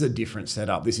down. But this is a different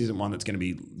setup. This isn't one that's going to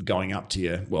be going up to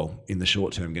you. Well, in the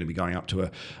short term, going to be going up to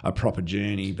a proper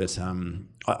journey. But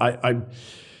I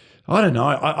don't know.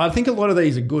 I think a lot of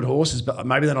these are good horses, but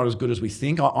maybe they're not as good as we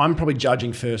think. I'm probably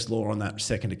judging First Law on that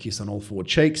second to kiss on all 4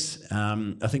 cheeks.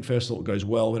 I think First Law goes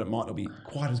well, but it might not be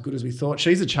quite as good as we thought.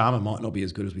 She's a Charmer might not be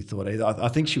as good as we thought either. I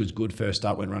think she was good first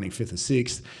up when running 5th or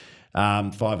 6th,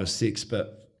 5 or 6,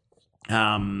 but.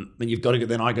 And you've got to go.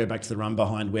 Then I go back to the run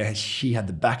behind where she had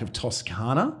the back of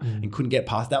Toscana and couldn't get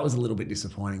past. That was a little bit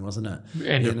disappointing, wasn't it?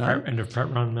 End of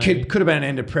prep run, maybe. Could have been an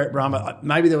end of prep run, but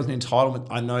maybe there was an entitlement.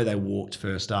 I know they walked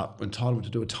first up, entitlement to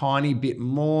do a tiny bit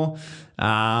more.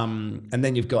 And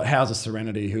then you've got How's the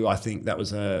Serenity, who I think that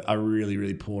was a really,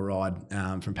 really poor ride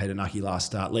from Peter Nucky last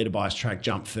start. Leader bias track,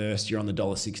 jump first, you're on the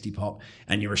 $1.60 pop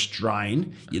and you're a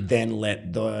strain. You then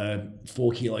let the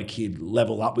 4 kilo kid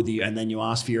level up with you and then you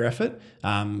ask for your effort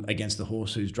against the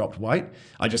horse who's dropped weight.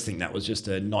 I just think that was just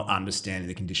a not understanding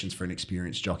the conditions for an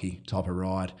experienced jockey type of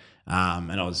ride.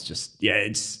 And I was just,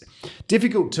 it's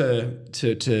difficult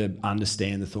to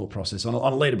understand the thought process on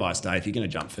a leader bias day if you're going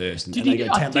to jump first. And, did he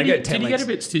get a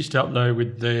bit stitched up though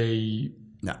with the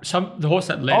horse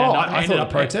that led? I thought a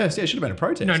protest. Yeah, it should have been a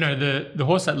protest. No, the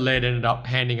horse that led ended up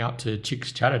handing up to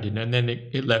Chick's Chatter, didn't it? And then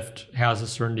it left How's the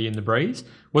Serenity in the breeze.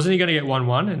 Wasn't he going to get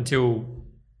 1-1 until?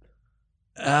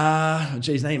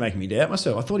 Geez, now you're making me doubt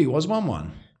myself. I thought he was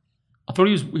 1-1. I thought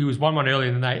he was 1-1 earlier,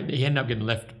 and then he ended up getting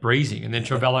left breezing, and then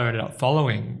Travello ended up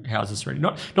following How's the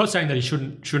Serenity. Not saying that he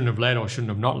shouldn't have led or shouldn't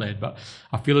have not led, but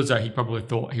I feel as though he probably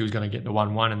thought he was going to get the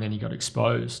 1-1, and then he got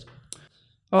exposed.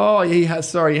 Oh, he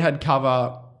had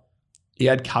cover. He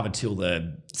had cover till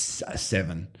the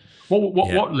 7.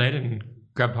 What led and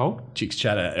grabbed hold? Chick's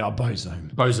Chatter. Oh,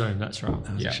 Bozone. Bozone, that's right.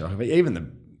 That was a shocker. But even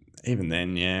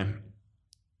then, yeah.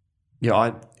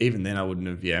 Yeah, even then I wouldn't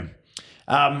have, yeah.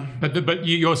 But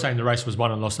you're saying the race was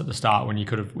won and lost at the start when he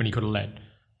could have led.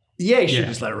 Yeah, you should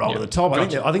just let it roll to the top.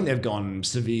 Gotcha. I think they've gone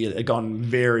severe. They've gone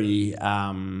very,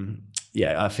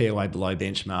 a fair way below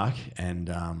benchmark, and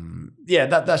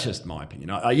that's just my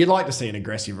opinion. You'd like to see an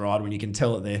aggressive ride when you can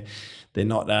tell that they're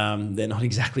not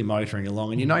exactly motoring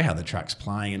along, and you know how the track's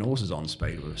playing, and horses on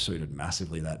speed were suited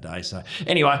massively that day. So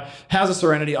anyway, How's the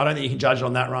Serenity? I don't think you can judge it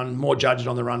on that run. More judge it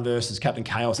on the run versus Captain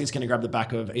Chaos. It's going to grab the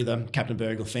back of either Captain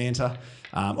Berg or Fanta,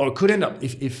 or it could end up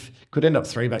could end up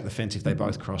 3 back the fence if they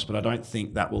both cross. But I don't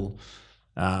think that will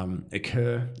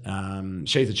occur.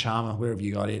 She's a Charmer. Where have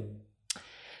you got it?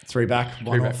 3 back,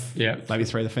 1 off. Yeah, maybe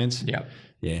 3 the fence. Yeah.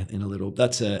 Yeah, in a little.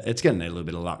 It's going to need a little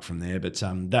bit of luck from there, but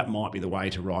that might be the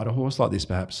way to ride a horse like this,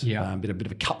 perhaps. Yeah, a bit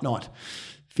of a cup night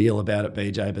feel about it,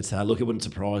 BJ. But look, it wouldn't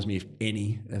surprise me if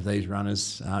any of these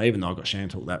runners, even though I've got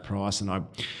Shantalk that price and I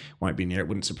won't be near it,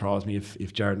 wouldn't surprise me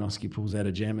if Jared Noski pulls out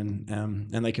a gem and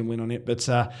they can win on it. But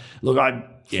look,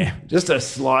 just a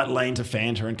slight lean to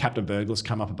Fanta, and Captain Burglar's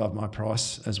come up above my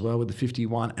price as well with the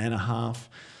 51.5.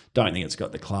 Don't think it's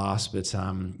got the class, but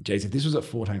geez, if this was at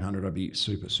 1,400, I'd be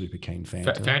super, super keen.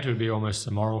 Fanta would be almost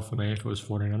immoral for me if it was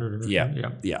 1,400.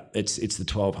 Yeah. It's the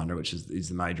 1,200, which is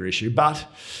the major issue. But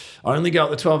I only go at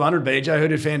the 1,200. BJ, who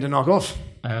did Fanta knock off?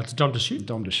 It's Dom to Shoot.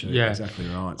 Dom to Shoot. Yeah, exactly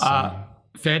right. So.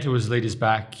 Fanta was leaders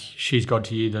back. She's got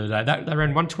to you the other day. They ran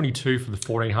 122 for the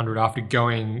 1,400 after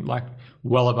going like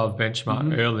well above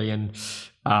benchmark early, and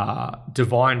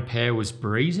Divine Pair was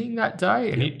breezing that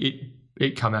day, and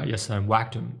it come out yesterday and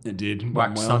whacked him. It did.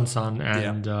 Whacked Sun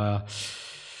and Timescale.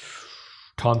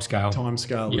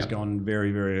 Timescale was gone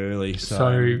very, very early.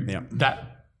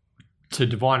 That to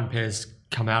Divine Pairs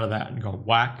come out of that and go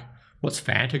whack. What's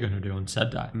Fanta going to do on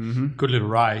Saturday? Mm-hmm. Good little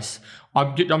race.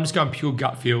 I'm just going pure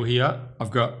gut feel here. I've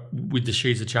got with the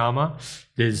She's a Charmer.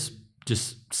 There's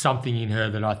just something in her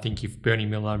that I think if Bernie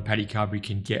Miller and Paddy Carberry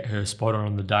can get her spot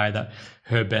on the day, that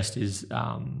her best is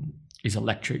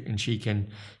electric, and she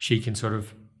can sort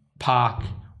of park,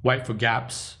 wait for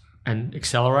gaps, and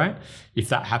accelerate. If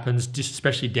that happens, just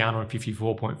especially down on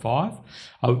 54.5.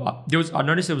 I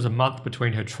noticed there was a month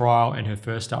between her trial and her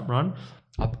first up run.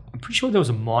 I'm pretty sure there was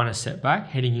a minor setback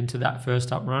heading into that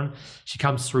first up run. She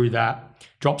comes through that,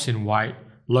 drops in weight,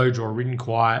 low draw, ridden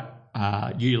quiet,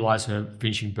 utilise her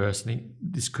finishing burst. I think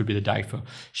this could be the day for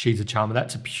She's a Charmer.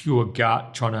 That's a pure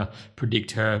gut trying to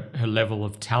predict her level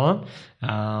of talent.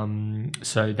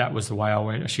 So that was the way I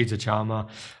went. She's a Charmer.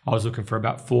 I was looking for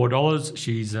about $4.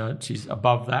 She's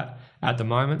above that at the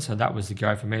moment, so that was the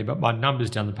go for me. But my numbers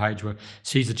down the page were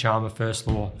She's a Charmer, First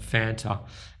Law, Fanta.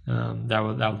 They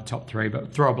were the top three,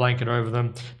 but throw a blanket over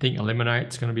them. I think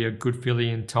Eliminate's going to be a good filly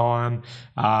in time.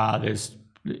 I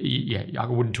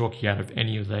wouldn't talk you out of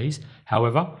any of these.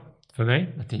 However, for me,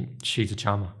 I think She's a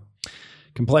Charmer.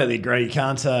 Completely agree. You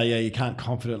can't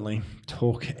confidently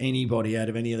talk anybody out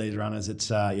of any of these runners. It's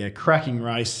cracking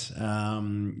race.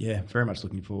 Very much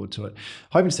looking forward to it.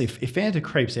 Hoping to see if Fanta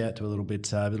creeps out to a little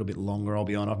bit longer. I'll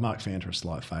be on. I've marked Fanta a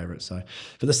slight favourite. So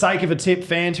for the sake of a tip,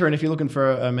 Fanta, and if you're looking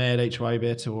for a mad each way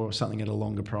bet or something at a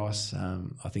longer price,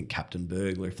 I think Captain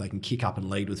Burglar, if they can kick up and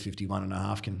lead with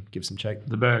 51.5, can give some cheek.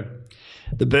 The Berg.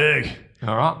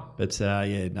 All right. But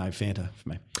Fanta for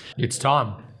me. It's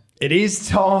time. It is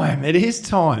time. It is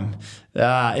time for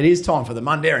the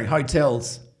Mundaring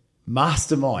Hotels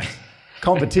Mastermind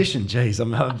competition. Jeez,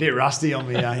 I'm a bit rusty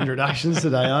on the introductions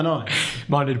today, aren't I?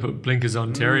 Might need to put blinkers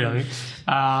on, Terry, I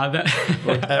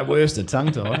think. At worst, a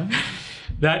tongue-tie.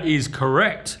 That is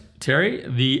correct, Terry.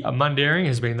 The Mundaring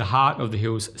has been the heart of the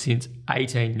hills since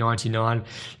 1899,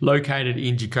 located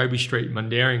in Jacoby Street,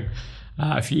 Mundaring.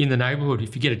 If you're in the neighbourhood,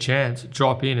 if you get a chance,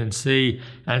 drop in and see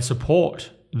and support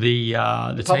the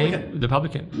team, the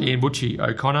publican, Ian Butchie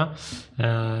O'Connor.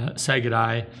 Say good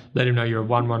day. Let him know you're a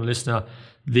 1-1 listener.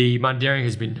 The Mundaring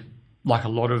has been like a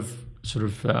lot of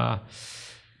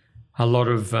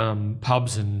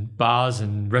pubs and bars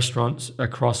and restaurants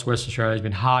across Western Australia has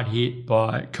been hard hit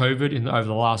by COVID over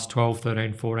the last 12,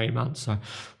 13, 14 months. So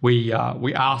we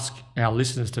ask our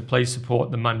listeners to please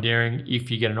support the Mundaring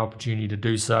if you get an opportunity to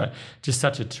do so. Just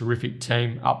such a terrific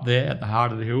team up there at the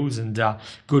heart of the hills, and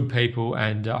good people,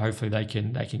 and hopefully they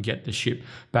can get the ship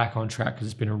back on track, because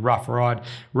it's been a rough ride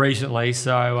recently.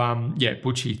 So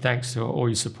Butchie, thanks for all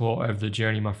your support over the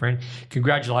journey, my friend.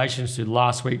 Congratulations to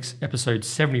last week's episode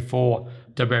 74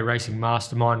 WA Racing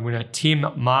Mastermind winner Tim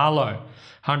Marlowe.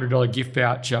 $100 gift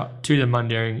voucher to the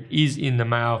Mundaring is in the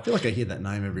mail. I feel like I hear that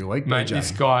name every week, mate. This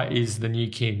guy is the new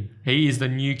king. He is the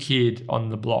new kid on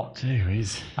the block.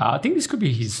 Jeez. I think this could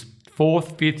be his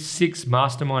 4th, 5th, 6th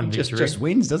Mastermind victory. Just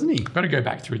wins, doesn't he? I've got to go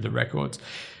back through the records.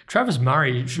 Travis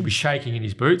Murray should be shaking in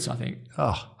his boots, I think.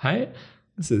 Oh, hey.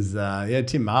 This is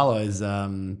Tim Marlowe's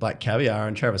Black Caviar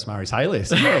and Travis Murray's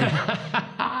Hay-List.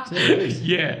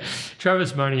 Yeah,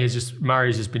 Travis Murray has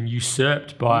just been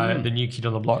usurped by the new kid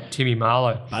on the block, Timmy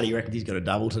Marlowe. Buddy reckons he's got a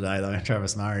double today, though.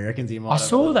 Travis Murray reckons he might. I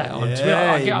saw that on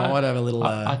Twitter. He might have a little.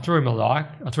 I threw him a like.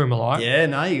 Yeah,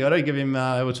 no, you got to give him. We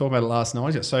were talking about it last night.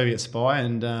 He's got Soviet Spy,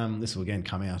 and this will again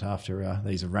come out after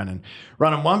these are running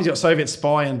one. He's got Soviet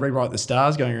Spy and Rewrite the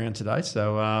Stars going around today.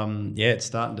 So it's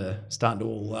starting to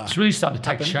all. It's really starting to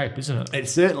take shape, isn't it? It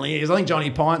certainly is. I think Johnny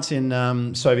Pints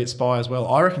in Soviet Spy as well.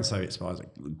 I reckon Soviet Spy is a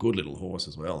good little horse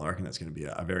as well. I reckon that's going to be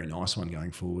a very nice one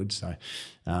going forward. So,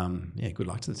 good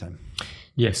luck to the team.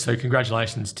 Yes, so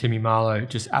congratulations, Timmy Marlowe,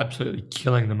 just absolutely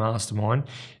killing the Mastermind.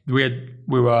 We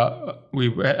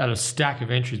were at a stack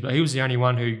of entries, but he was the only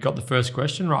one who got the first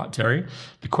question right, Terry.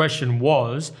 The question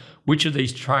was, which of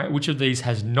these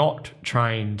has not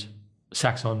trained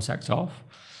sacks on, sacks off?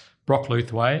 Brock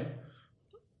Luthwaite,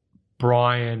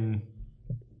 Brian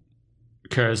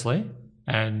Kersley,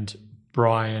 and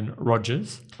Brian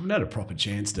Rogers. I haven't had a proper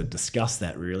chance to discuss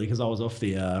that really, because I was off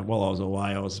the while I was away.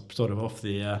 I was sort of off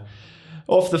the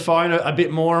phone a bit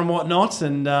more and whatnot,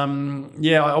 and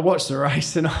I watched the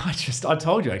race, and I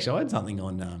told you actually I had something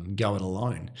on Go It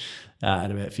Alone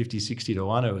at about 50-60 to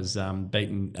 1. It was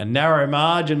beaten a narrow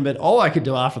margin, but all I could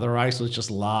do after the race was just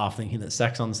laugh, thinking that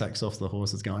sacks on, sacks off the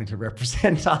horse is going to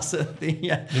represent us at the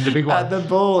big one. At the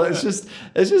bull. It's just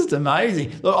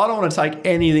amazing. Look, I don't want to take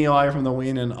anything away from the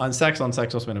win, and sacks on,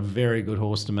 sacks off's been a very good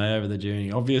horse to me over the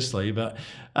journey, obviously, but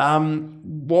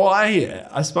why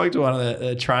I spoke to one of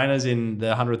the trainers in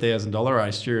the $100,000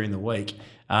 race during the week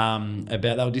about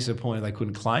they were disappointed they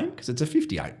couldn't claim, because it's a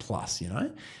 58 plus,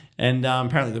 and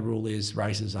apparently the rule is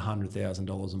races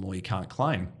 $100,000 or more you can't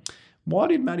claim. Why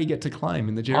did Matty get to claim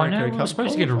in the I Jericho know, Cup? we were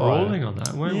supposed to get a ruling on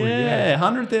that, weren't we? Yeah,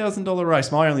 $100,000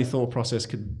 race. My only thought process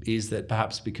is that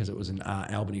perhaps because it was an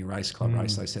Albany Race Club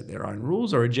race, they set their own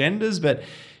rules or agendas. But,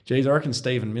 geez, I reckon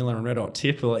Stephen Miller and Red Hot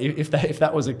Tip, if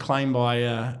that was a claim by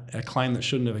a claim that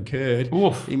shouldn't have occurred,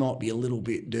 he might be a little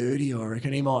bit dirty. I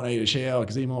reckon he might need a shower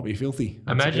because he might be filthy.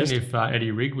 Imagine if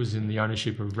Eddie Rigg was in the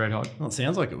ownership of Red Hot. Well, it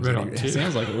sounds like it was. It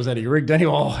sounds like it was Eddie Rigg.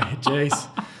 Anyway, oh, jeez.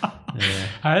 Yeah.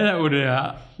 Hey, that would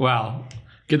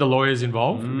get the lawyers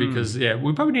involved because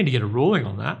we probably need to get a ruling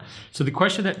on that. So the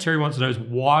question that Terry wants to know is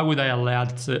why were they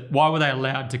allowed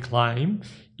to claim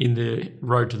in the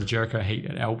Road to the Jericho Heat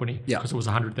at Albany? Because it was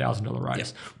a $100,000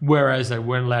 race, whereas they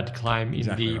weren't allowed to claim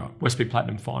in the Westby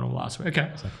Platinum final last week. Okay,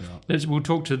 exactly right. We'll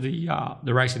talk to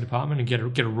the racing department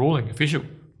and get a ruling official.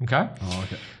 Okay. Oh,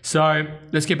 okay. So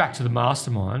let's get back to the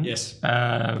mastermind. Yes.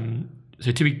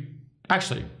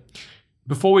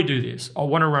 Before we do this, I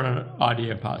want to run an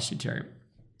idea past you, Terry.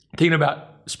 Thinking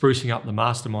about sprucing up the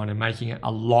mastermind and making it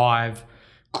a live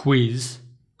quiz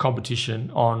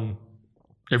competition on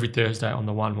every Thursday on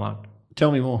the 1-1.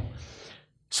 Tell me more.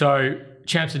 So,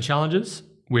 champs and challengers,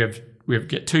 we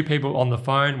get two people on the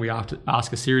phone. We have to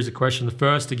ask a series of questions. The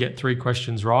first to get 3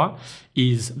 questions right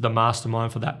is the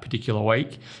mastermind for that particular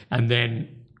week, and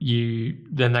then they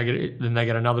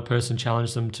get another person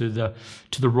challenge them to the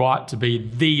right to be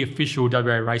the official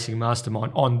WA Racing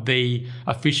Mastermind on the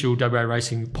official WA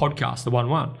Racing podcast, the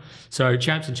 1-1. So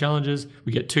champs and challengers,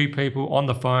 we get 2 people on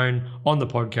the phone, on the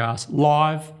podcast,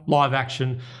 live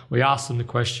action. We ask them the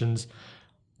questions.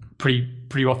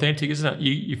 Pretty authentic, isn't it?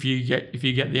 If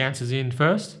you get the answers in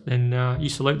first, then you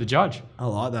salute the judge. I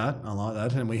like that.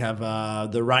 And we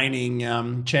have the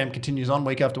reigning champ continues on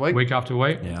week after week. Week after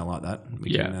week. Yeah, I like that.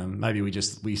 We can, maybe we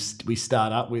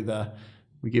start up with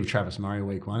we give Travis Murray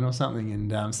week 1 or something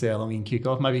and see how long he can kick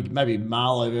off. Maybe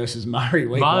Marlowe versus Murray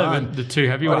week 1. The 2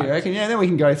 heavyweights. What do you reckon? Yeah, then we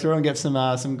can go through and get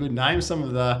some good names. Some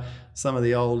of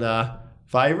the old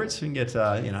favourites. We can get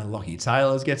Lockie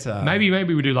Taylor's. Maybe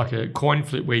we do like a coin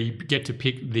flip where you get to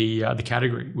pick the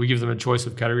category. We give them a choice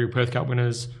of category: Perth Cup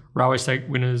winners, Railway Stake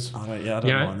winners. I don't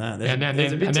mind that.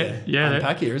 There's a bit to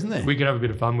unpack here, isn't there? We could have a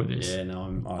bit of fun with this. Yeah, no,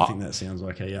 I think that sounds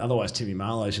like otherwise Timmy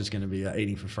Marlowe's just going to be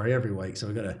eating for free every week, so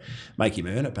we've got to make him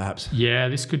earn it, perhaps. Yeah,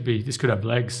 this could have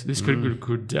legs. This could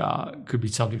be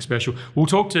something special. We'll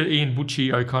talk to Ian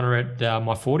Butchie O'Connor at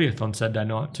my 40th on Saturday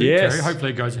night too. Yes. Terry.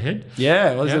 Hopefully it goes ahead.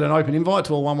 Yeah, is it an open invite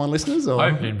to all 1-1 listeners? Or?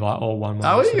 Open invite, all 1-1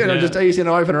 Are you going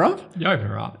to open her up? You open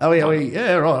her up. Are we?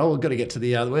 Yeah, right. Oh, we've got to get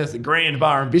to where's the Grand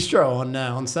Bar and Bistro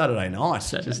on Saturday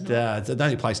night. It's the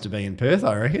only place to be in Perth,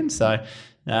 I reckon. So,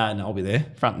 I'll be there,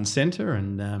 front and centre,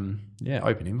 and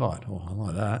open invite. Oh, I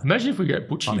like that. Imagine if we get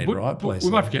Butchie. We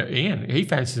might get Ian. He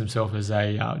fancies himself as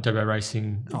a WA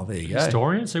Racing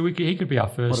historian, so he could be our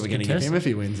first. What are we going to give him if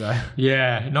he wins, though?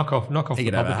 Yeah, knock off. He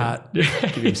could have a hat. Give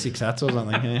him 6 hats or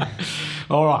something. Yeah.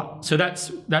 All right, so that's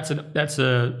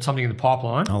something in the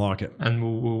pipeline. I like it, and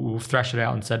we'll thrash it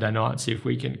out on Saturday night and see if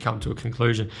we can come to a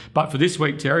conclusion. But for this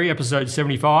week, Terry, episode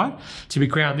 75, to be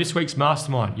crowned this week's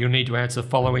mastermind, you'll need to answer the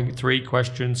following 3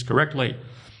 questions correctly.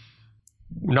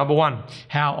 Number 1,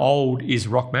 how old is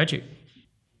Rock Magic?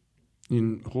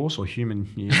 In horse or human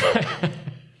years?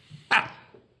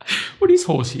 What is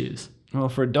horse years? Well,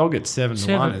 for a dog, it's 7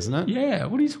 to 1, isn't it? Yeah.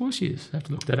 What is horse years? I have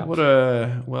to look that up.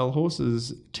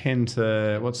 Horses tend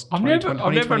to I've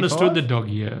never understood the dog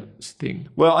years thing.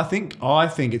 Well, I think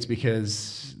it's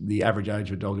because the average age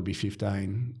of a dog would be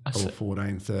 15 or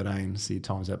 14, 13. So you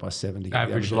times that by 7 to get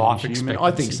average the life expectancy.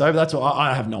 I think so. But that's what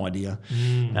I have no idea.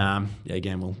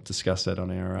 Again, we'll discuss that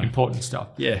on our important stuff.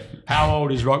 Yeah. How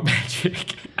old is Rock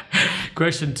Magic?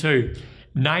 Question 2.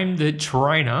 Name the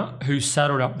trainer who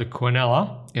saddled up the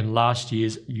Quinella in last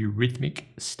year's Eurythmic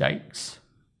Stakes.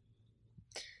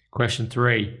 Question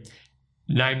 3.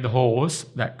 Name the horse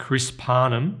that Chris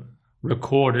Parnham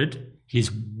recorded his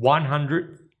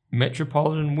 100th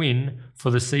Metropolitan win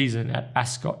for the season at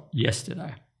Ascot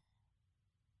yesterday.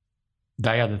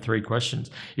 They are the 3 questions.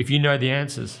 If you know the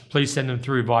answers, please send them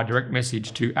through via direct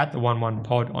message to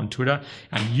 @the11pod on Twitter,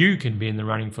 and you can be in the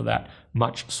running for that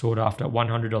much sought after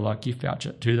 $100 gift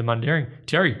voucher to the Mundaring.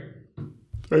 Terry.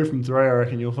 3 from 3, I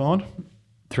reckon you'll find.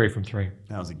 3 from 3.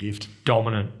 That was a gift.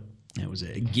 Dominant. That was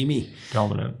a gimme.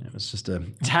 Dominant. It was just a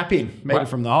tap in, made it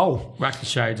from the hole. Whack the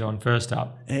shades on first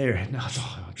up. Yeah,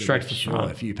 straight for sure.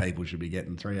 A few people should be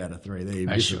getting 3 out of 3 there. You'd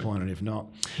be disappointed if not.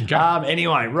 Okay.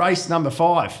 Anyway, race number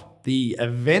 5. The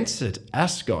events at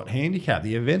Ascot handicap.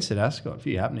 The events at Ascot, a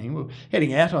few happening. We're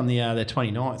heading out on the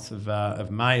 29th of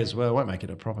May as well. Won't make it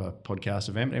a proper podcast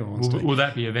event. Will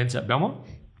that be events at Belmont?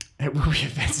 It will be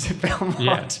events at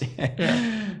Belmont.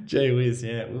 Yeah. Gee whiz,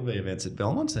 yeah, it will be events at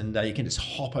Belmont, and you can just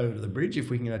hop over to the bridge if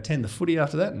we can attend the footy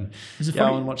after that and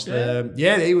go and watch the...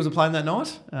 Yeah, the Eagles are playing that night,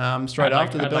 straight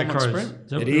after the Belmont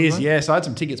Sprint. It is, yeah. So I had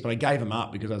some tickets, but I gave them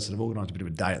up because I sort of organised a bit of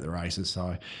a day at the races,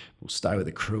 so we'll stay with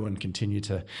the crew and continue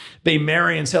to be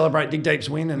merry and celebrate Dig Deep's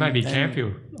win. And maybe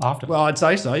Campfield after. Well, I'd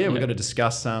say so, yeah. We've got to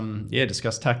discuss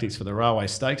tactics for the Railway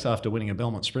Stakes after winning a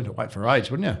Belmont Sprint at Wait for Age,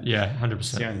 wouldn't you? Yeah, 100%.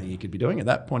 It's the only thing you could be doing at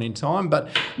that point in time. But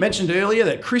mentioned earlier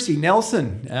that Chrissy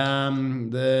Nelson,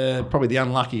 probably the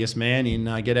unluckiest man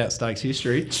in Get Out Stakes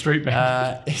history. Street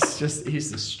band.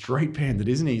 He's the street bandit,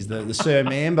 isn't he? He's the Sir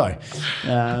Mambo.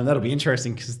 That'll be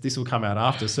interesting because this will come out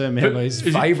after Sir Mambo's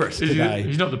favourite today.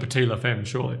 He's not the Patila fan,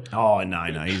 surely. Oh, no.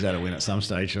 He's had a win at some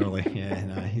stage, surely. Yeah,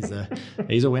 no,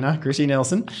 he's a winner. Chrissy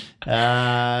Nelson.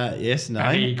 Yes, no.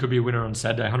 And he could be a winner on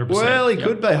Saturday, 100%. Well, he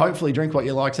could be. Hopefully Drink What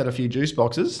You Like's had a few juice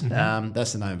boxes.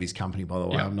 That's the name of his company, by the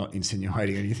way. Yep. I'm not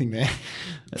insinuating anything there.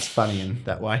 That's funny in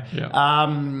that way. Yep.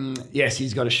 Yes,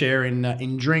 he's got a share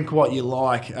in Drink What You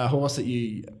Like, a horse that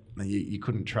you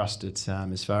couldn't trust it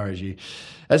as far as you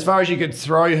could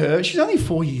throw her. She's only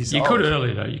 4 years old. You could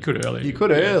early, though. You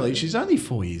could early. She's only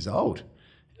 4 years old.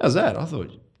 How's that? I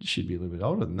thought she'd be a little bit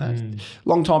older than that.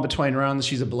 Long time between runs.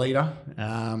 She's a bleeder.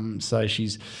 So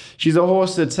she's a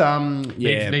horse that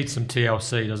needs some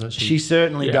TLC, doesn't she? She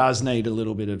certainly does need a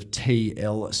little bit of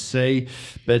TLC.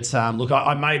 But look,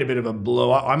 I made a bit of a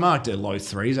blow. I marked her low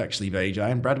threes actually, BJ,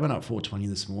 and Brad went up 420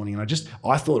 this morning, and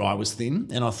I thought I was thin,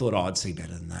 and I thought I'd see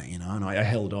better than that, and I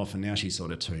held off, and now she's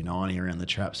sort of 290 around the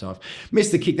trap. So I've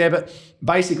missed the kick there. But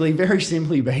basically, very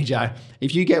simply, BJ,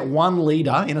 if you get one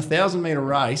leader in a 1,000-metre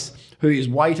race who is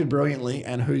weighted brilliantly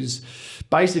and who's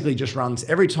basically just runs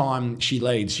every time she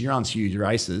leads, she runs huge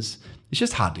races. It's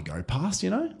just hard to go past,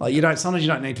 Like sometimes you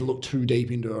don't need to look too deep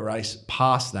into a race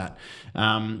past that.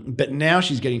 But now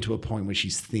she's getting to a point where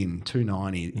she's thin.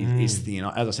 290 is thin.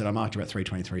 As I said, I marked her at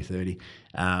 320,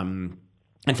 330.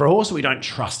 And for a horse that we don't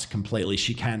trust completely,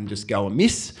 she can just go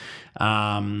amiss.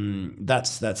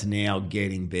 That's now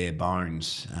getting bare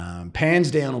bones.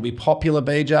 Pans Down will be popular,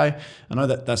 BJ. I know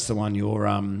that's the one you're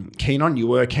keen on. You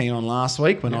were keen on last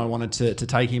week when I wanted to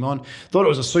take him on. Thought it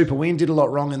was a super win, did a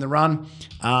lot wrong in the run.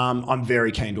 I'm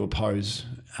very keen to oppose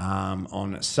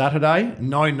on Saturday.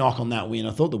 No knock on that win.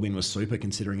 I thought the win was super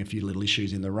considering a few little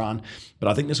issues in the run. But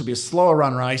I think this will be a slower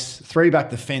run race. 3 back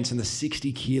the fence, and the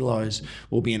 60 kilos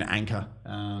will be an anchor,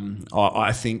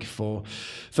 I think, for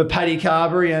Paddy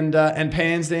Carberry and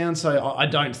Pans Down. So I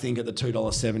don't think at the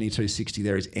 $2.70, $2.60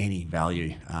 there is any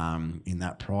value in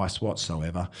that price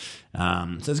whatsoever.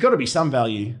 So there's got to be some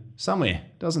value somewhere,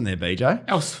 doesn't there, BJ?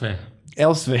 Elsewhere,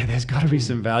 there's got to be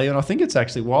some value. And I think it's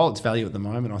actually, while it's value at the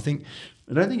moment,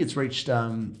 I don't think it's reached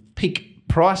peak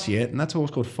price yet, and that's a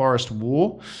horse called Forest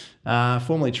War,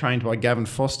 formerly trained by Gavin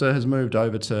Foster, has moved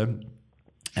over to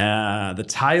the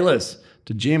Taylors,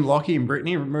 to Jim Lockie and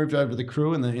Brittany, moved over to the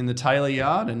crew in the Taylor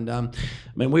yard. And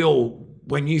we all,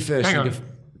 when you first think of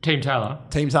Team Taylor.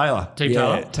 Team Taylor. Team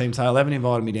Taylor. They haven't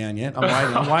invited me down yet.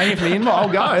 I'm waiting for the invite. I'll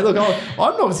go. Look,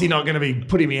 I'm obviously not going to be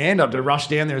putting my hand up to rush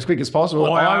down there as quick as possible.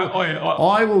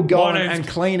 I will go and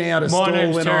clean out a stall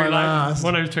when I'm asked.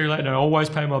 My name's Terry Leighton. I always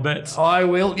pay my bets. I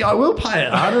will pay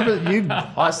it.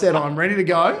 I said I'm ready to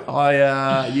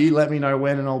go. You let me know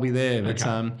when and I'll be there. But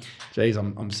geez,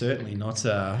 I'm certainly not.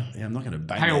 I'm not going to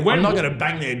bang. I'm not going to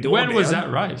bang their door. When was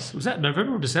that race? Was that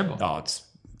November or December? Oh, it's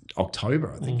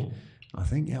October, I think. Ooh. I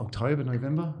think October,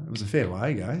 November. It was a fair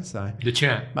way ago. So the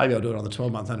champ. Maybe I'll do it on the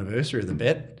 12-month anniversary of the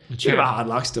bet. Bit of a hard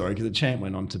luck story because the champ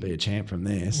went on to be a champ from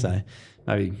there. So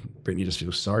maybe Brittany just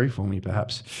feels sorry for me,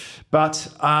 perhaps. But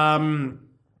I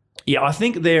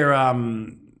think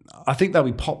I think they'll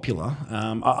be popular.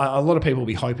 A lot of people will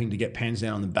be hoping to get Pans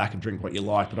Down on the back of Drink What You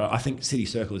Like, but I think City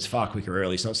Circle is far quicker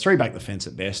early. So it's 3 back the fence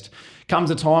at best. Comes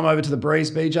a time over to the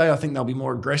breeze, BJ, I think they'll be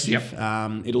more aggressive.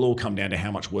 Yep. It'll all come down to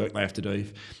how much work they have to do.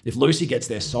 If Lucy gets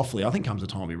there softly, I think comes a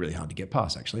time it'll be really hard to get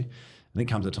past, actually. I think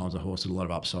comes a time's a horse with a lot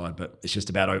of upside, but it's just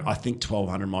about, I think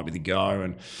 1,200 might be the go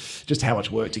and just how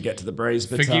much work to get to the breeze.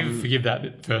 But forgive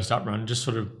that first up run, just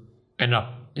sort of end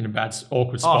up in a bad,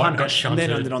 awkward spot. And then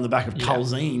ended on the back of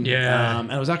Colzine. Yeah.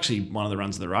 And it was actually one of the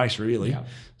runs of the race, really. Yeah.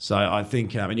 So I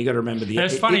think, and you got to remember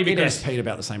it's funny because it paid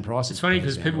about the same price. It's funny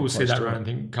because people will see that run and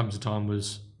think Comes a Time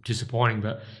was disappointing,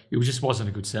 but it just wasn't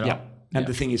a good setup. Yep. And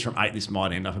the thing is, from 8, this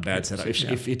might end up a bad setup.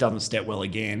 If it doesn't step well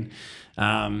again,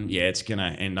 it's going to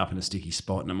end up in a sticky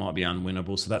spot and it might be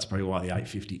unwinnable. So that's probably why the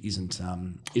 850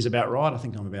 is about right. I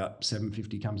think I'm about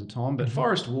 750 Comes a Time. But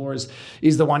Forest War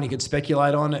is the one you could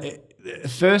speculate on.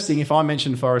 First thing, if I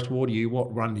mention Forest War to you,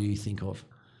 what run do you think of?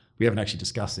 We haven't actually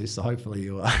discussed this, so hopefully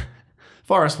you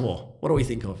Forest War, what do we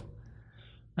think of?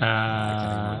 Okay,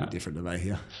 might be different to me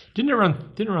here. Didn't it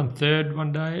run third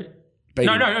one day?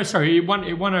 Beating- No, sorry. It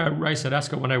won a race at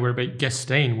Ascot one day where it beat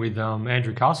Guestine with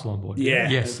Andrew Castle on board. Yeah,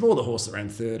 Yes. it's more the horse that ran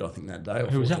third, I think, that day. Or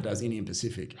Who was fourth, that? it does Indian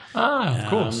Pacific. Of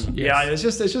course. Yes. Yeah,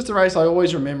 it's just a race I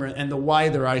always remember, and the way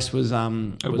the race was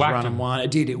whacked run him. and won.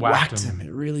 It whacked him.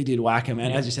 It really did whack him.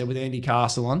 And as you said, with Andy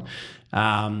Castle on,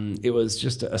 it was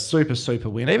just a super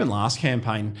win. Even last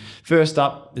campaign, first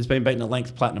up, has been beaten a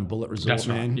length Platinum Bullet Resort, That's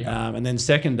right, man. yeah. And then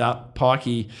second up,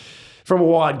 Pikey from a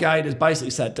wide gate has basically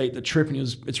sat deep the trip, and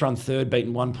it's run third,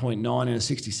 beaten 1.9 in a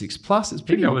 66 plus. It's I think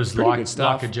pretty, that was pretty like good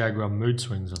stuff. a Jaguar Mood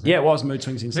Swings, I think. Yeah, it was Mood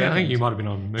Swings in Yeah, second. I think you might have been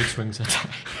on Mood Swings that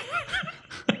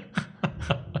day.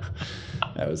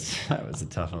 That was a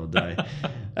tough old day.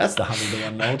 That's the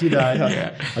 100-to-1 multi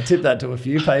day. I tipped that to a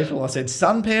few people. I said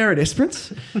Sun Pair at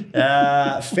Esperance.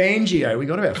 Fangio. We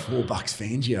got about $4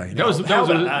 Fangio. You know?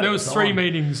 There was 3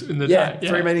 meetings in the day. Yeah,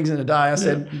 3 meetings in a day. I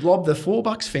said lob the $4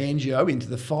 Fangio into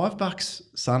the $5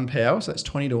 Sun Power, so that's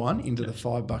 20-to-1 into the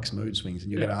 $5 Mood Swings,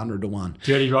 and you get 100-to-1.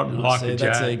 Dirty Rotten like a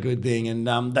That's Jag. a good thing. And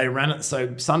they ran it.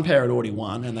 So Sun Power had already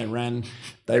won, and they ran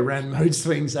Mood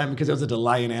Swings, and because there was a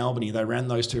delay in Albany, they ran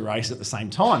those 2 races at the same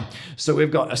time. So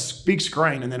we've got a big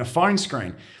screen and then a phone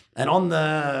screen. And on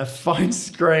the phone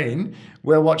screen,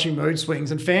 we're watching Mood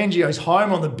Swings, and Fangio's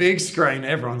home on the big screen.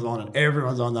 Everyone's on it.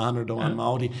 Everyone's on the 100-to-1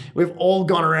 multi. We've all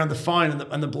gone around the phone,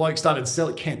 and the bloke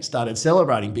Kent started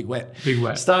celebrating. Big Wet.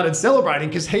 Started celebrating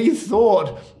because he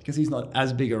thought, because he's not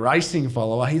as big a racing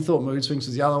follower, he thought Mood Swings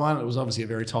was the other one. It was obviously a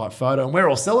very tight photo, and we're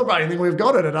all celebrating. Then we've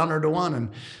got it at 100-to-1, and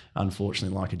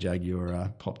unfortunately, like a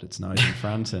Jaguar, popped its nose in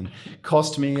front and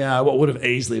cost me what would have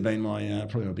easily been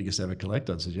probably my biggest ever collect,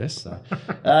 I'd suggest. So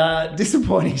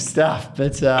disappointing stuff,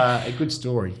 but a good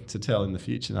story to tell in the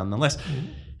future nonetheless.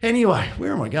 Anyway,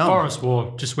 where am I going? Forest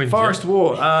War just wins. Forest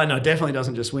War. No, definitely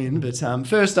doesn't just win. But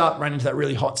first up, ran into that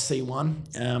really hot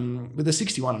C1 with a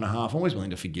 61.5. I'm always willing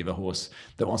to forgive a horse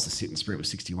that wants to sit and sprint with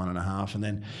 61.5. And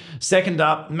then second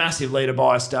up, massive leader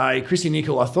by a stay. Chrissy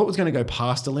Nicol, I thought was going to go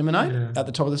past Eliminate at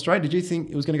the top of the straight. Did you think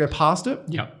it was going to go past it?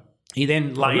 Yeah. He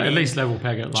then laid at least level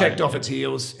peg it. Checked off its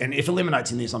heels, and if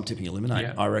Eliminate's in this, I'm tipping Eliminate.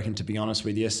 Yeah. I reckon, to be honest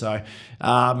with you. So,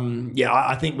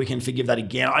 I think we can forgive that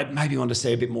again. I maybe want to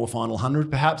see a bit more final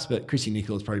 100, perhaps, but Chrissy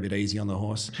Nicol is probably a bit easy on the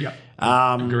horse. Yeah,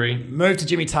 agree. Move to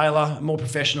Jimmy Taylor, more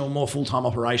professional, more full-time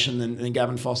operation than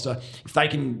Gavin Foster. If they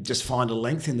can just find a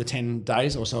length in the 10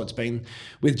 days or so it's been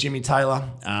with Jimmy Taylor,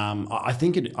 I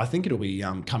think it'll be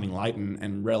coming late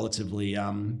and relatively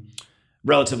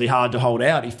hard to hold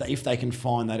out if they can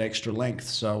find that extra length.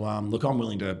 So, look, I'm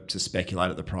willing to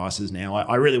speculate at the prices now.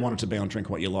 I really want it to be on Drink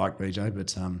What You Like, BJ,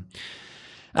 but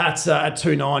at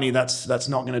 $2.90, that's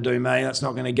not going to do me. That's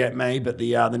not going to get me. But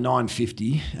the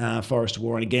 $9.50 Forest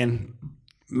War, and again,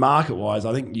 market-wise,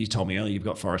 I think you told me earlier you've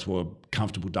got Forest War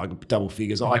comfortable double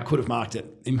figures. I could have marked it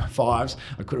in 5s.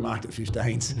 I could have marked it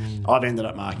 15s. I've ended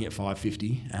up marking it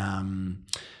 5.50.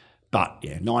 But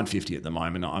yeah, $9.50 at the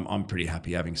moment. I'm pretty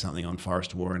happy having something on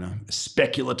Forest War in a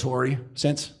speculatory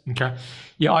sense. Okay.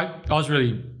 Yeah, I was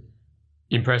really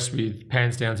impressed with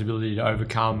Pansdown's ability to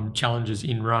overcome challenges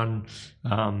in run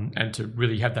and to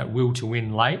really have that will to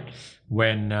win late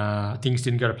when things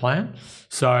didn't go to plan.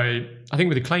 So I think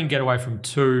with a clean getaway from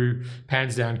 2,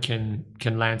 Pansdown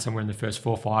can land somewhere in the first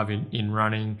 4 or 5 in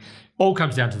running. All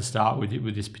comes down to the start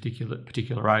with this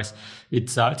particular race.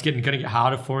 It's going to get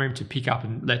harder for him to pick up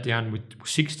and let down with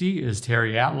 60, as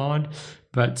Terry outlined.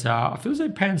 But I feel as though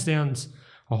Pansdown's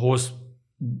a horse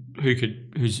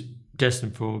who's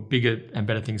destined for bigger and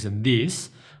better things than this.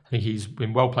 I think he's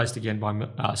been well placed again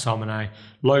by Simon A.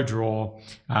 Low draw.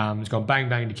 He's gone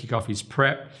bang to kick off his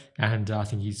prep, and I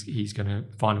think he's going to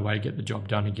find a way to get the job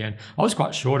done again. I was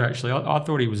quite short actually. I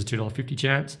thought he was a $2.50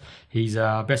 chance. He's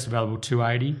best available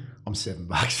 $2.80. I'm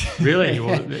 $7. Really?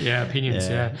 Yeah, opinions.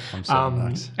 Yeah, I'm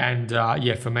 $7.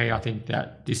 And for me, I think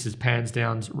that this is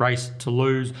Pansdown's race to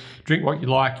lose. Drink What You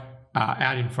Like,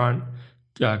 out in front,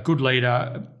 good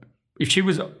leader. If she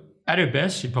was at her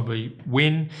best, she'd probably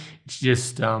win. She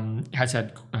just has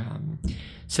had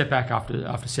setback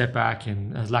after setback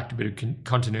and has lacked a bit of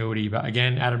continuity. But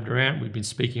again, Adam Durant, we've been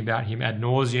speaking about him ad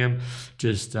nauseum,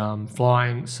 just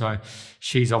flying. So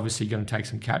she's obviously going to take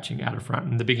some catching out of front.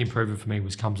 And the big improver for me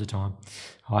was Comes a Time.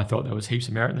 I thought there was heaps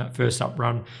of merit in that first up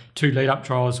run. 2 lead-up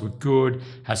trials were good,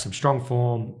 has some strong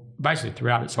form, basically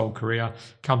throughout its whole career.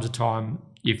 Comes a Time,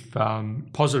 if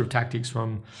positive tactics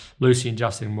from Lucy and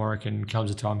Justin Warwick, and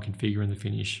Comes a Time can figure in the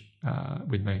finish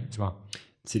with me as well.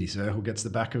 City Circle gets the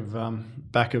back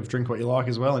of Drink What You Like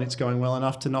as well, and it's going well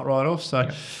enough to not write off. So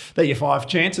they're your 5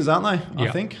 chances, aren't they?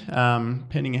 I think,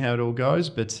 depending on how it all goes.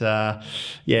 But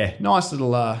nice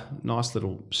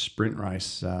little sprint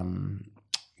race.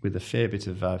 with a fair bit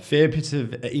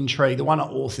of intrigue. The one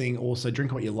all thing also,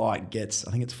 Drink What You Like gets,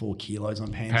 I think it's 4 kilos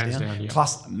on Pans Down, yeah.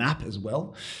 plus map as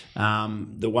well.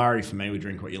 The worry for me with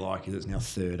Drink What You Like is it's now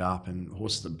third up, and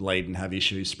horses that bleed and have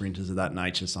issues, sprinters of that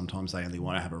nature, sometimes they only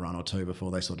want to have a run or two before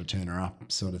they sort of turn her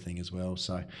up, sort of thing as well.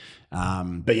 So,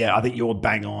 but yeah, I think you're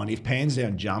bang on. If Pans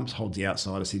Down jumps, holds the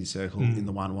outside of City Circle in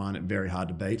the 1-1, it's very hard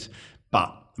to beat.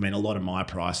 But I mean, a lot of my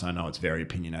price, I know it's very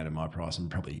opinionated, my price,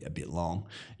 and probably a bit long,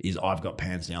 is I've got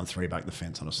Pans Down 3 back the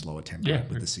fence on a slower tempo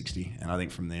with the 60. And I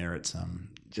think from there it's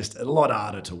just a lot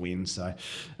harder to win. So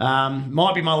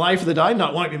might be my lay for the day. No,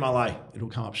 it won't be my lay. It'll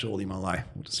come up shortly, my lay.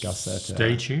 We'll discuss that.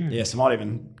 Stay tuned. Yes, I might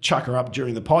even chuck her up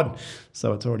during the pod.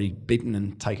 So it's already beaten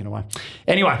and taken away.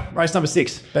 Anyway, race number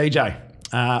 6, BJ.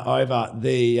 Over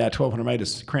the 1,200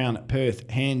 metres, Crown Perth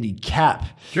Handicap. Do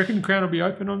you reckon the Crown will be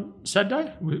open on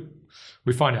Saturday?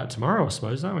 We find out tomorrow, I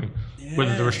suppose, don't we? Yeah.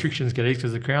 Whether the restrictions get eased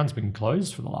because the Crown's been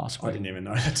closed for the last week. I didn't even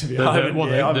know that, to be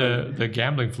honest. The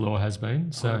gambling floor has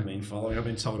been. So I've been following. I've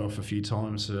been told off a few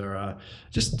times for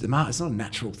just the mask. It's not a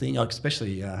natural thing, like,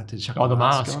 especially to chuck the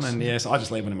mask on. And yes, I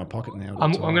just leave it in my pocket now.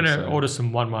 I'm going to order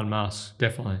some 1-1 masks,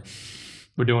 definitely.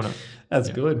 We're doing it. That's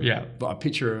good. Yeah. But a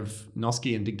picture of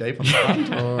Noski and Dig Deep on the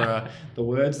front, or the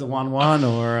words, the 1-1,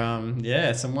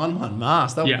 or some 1-1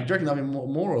 masks. Do you reckon they'll be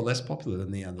more or less popular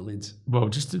than the other lids? Well,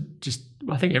 just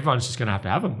I think everyone's just going to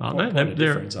have them, aren't they?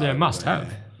 They're must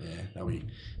have. Yeah,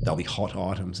 they'll be hot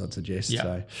items, I'd suggest.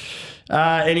 Yeah. So,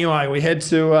 anyway, we head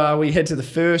to the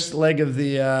first leg of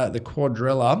the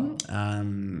quadrilla.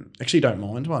 Actually, don't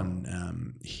mind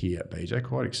one here, BJ.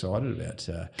 Quite excited about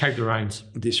Cape the Reins.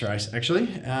 This race, actually.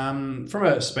 From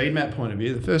a speed map point of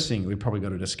view, the first thing we've probably got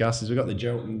to discuss is we've got the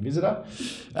Geraldton Visitor.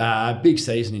 Big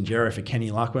season in Gero for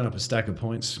Kenny Luck. Went up a stack of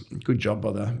points. Good job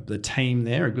by the team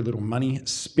there. A good little money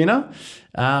spinner.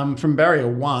 From barrier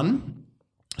 1.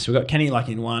 So we've got Kenny Luck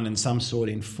in 1 and Some Sort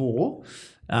in 4.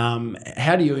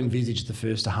 How do you envisage the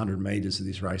first 100 metres of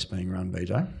this race being run,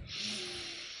 BJ?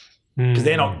 Because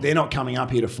they're not coming up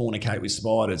here to fornicate with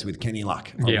spiders with Kenny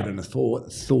Luck. I wouldn't have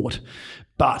thought.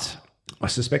 But I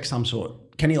suspect Some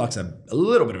Sort, Kenny Luck's a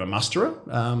little bit of a musterer.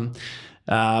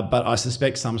 But I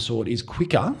suspect Some Sort is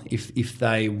quicker if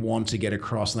they want to get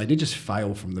across. And they did just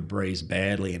fail from the breeze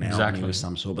badly in Albany with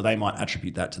Some Sort, but they might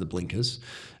attribute that to the blinkers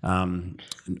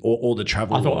or the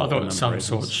travel. I thought Some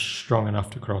Sort's strong enough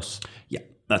to cross. Yeah,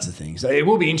 that's the thing. So it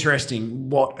will be interesting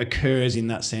what occurs in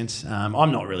that sense. I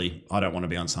don't want to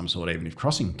be on Some Sort even if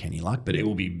crossing Kenny Luck, but it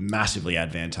will be massively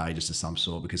advantageous to Some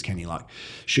Sort because Kenny Luck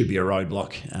should be a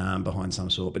roadblock behind Some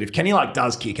Sort. But if Kenny Luck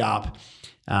does kick up,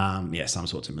 Some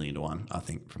Sort's $1 million to 1, I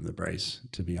think, from the breeze,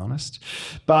 to be honest.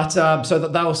 But so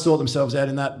that they'll sort themselves out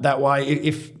in that way.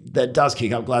 If that does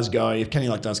kick up Glasgow, if Kenny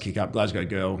Luck does kick up, Glasgow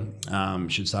Girl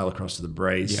should sail across to the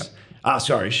breeze. Yep.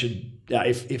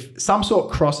 If Some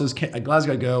Sort crosses, a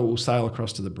Glasgow Girl will sail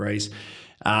across to the breeze.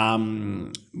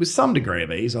 With some degree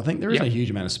of ease. I think there isn't a huge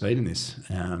amount of speed in this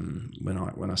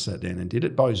when I sat down and did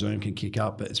it. Bo Zoom can kick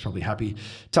up, but it's probably happy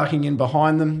tucking in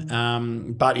behind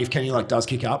them. But if Kenny Luck does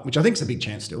kick up, which I think is a big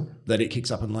chance still, that it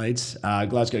kicks up and leads,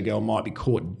 Glasgow Girl might be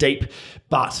caught deep.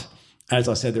 But as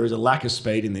I said, there is a lack of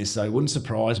speed in this, so it wouldn't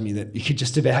surprise me that you could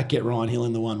just about get Ryan Hill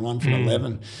in the 1-1 from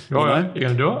 11. All right, you're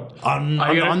going to do it? I'm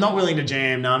not willing to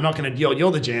jam. No, I'm not going to.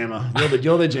 You're the jammer. You're the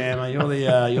jammer. You're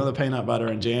the peanut butter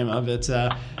and jammer. But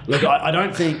look, I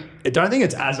don't think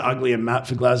it's as ugly a map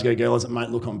for Glasgow Girl as it might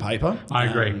look on paper. I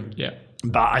agree.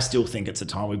 But I still think it's a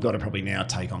time we've got to probably now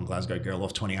take on Glasgow Girl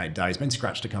off 28 days. Been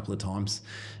scratched a couple of times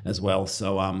as well.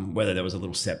 So whether there was a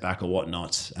little setback or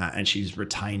whatnot, and she's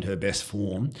retained her best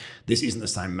form, this isn't the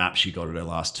same map she got at her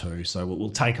last 2. So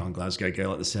we'll take on Glasgow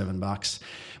Girl at the $7.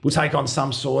 We'll take on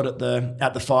Some Sort at the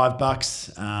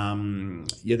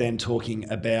 $5. You're then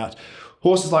talking about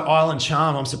horses like Island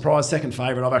Charm. I'm surprised second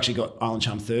favourite. I've actually got Island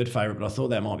Charm third favourite, but I thought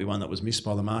that might be one that was missed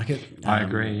by the market. I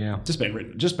agree. Yeah, just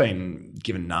been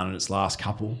given none in its last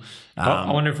couple.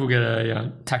 I wonder if we'll get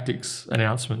a tactics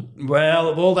announcement.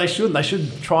 Well, they should. They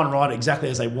should try and ride it exactly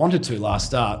as they wanted to last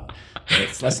start.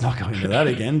 Let's not go into that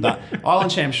again. But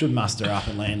Island Charm should muster up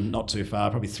and land not too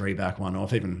far, probably 3 back, 1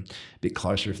 off, even a bit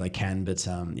closer if they can. But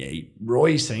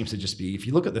Roy seems to just be, if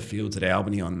you look at the fields at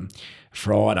Albany on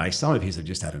Friday, some of his have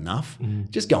just had enough.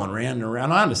 Just going round and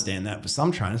around. I understand that for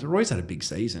some trainers, but Roy's had a big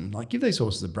season. Like, give these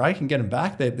horses a break and get them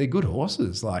back. They're good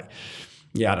horses. Like,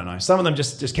 I don't know. Some of them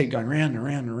just keep going round and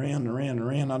around and around and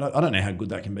around. I don't know how good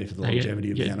that can be for the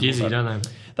longevity of the animal. Dizzy, don't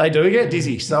they? They do get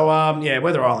dizzy. So,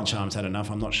 whether Island Charm's had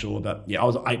enough, I'm not sure. But, I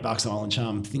was $8 on Island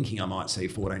Charm thinking I might see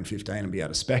 14, 15 and be able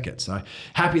to spec it. So,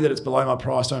 happy that it's below my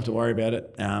price. Don't have to worry about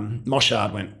it.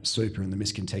 Moshard went super in the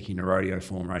Miss Kentucky rodeo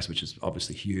form race, which is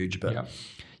obviously huge. But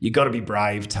you've got to be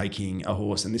brave taking a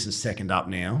horse. And this is second up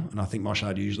now. And I think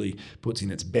Moshard usually puts in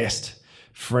its best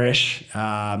fresh,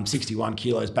 61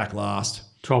 kilos back last.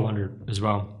 1,200 as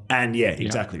well. And,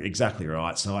 exactly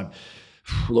right. So,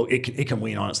 look, it can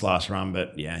win on its last run,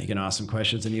 but you can ask some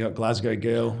questions. And you got Glasgow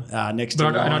Girl next to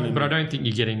it. But I don't think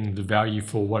you're getting the value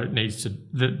for what it needs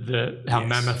to how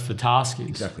mammoth the task is.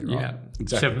 Exactly right. Yeah,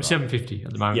 exactly right. 750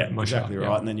 at the moment. Yeah, exactly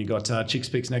right. And then you got Chicks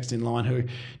Picks next in line, who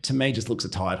to me just looks a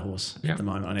tired horse at the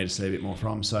moment. I need to see a bit more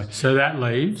from. So that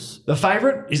leaves the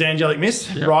favourite is Angelic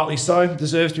Miss, rightly so,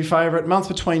 deserves to be favourite. Month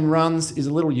between runs is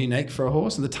a little unique for a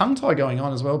horse, and the tongue tie going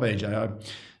on as well. BJ, I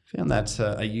found that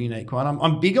a unique one.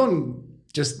 I'm big on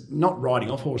just not riding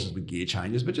off horses with gear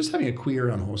changes, but just having a query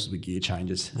on horses with gear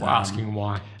changes. Well, asking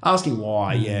why.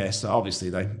 So obviously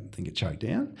they think it choked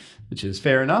down, which is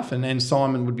fair enough. And then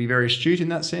Simon would be very astute in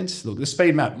that sense. Look, the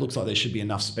speed map looks like there should be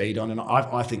enough speed on, and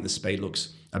I think the speed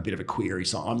looks a bit of a query.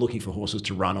 So I'm looking for horses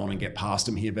to run on and get past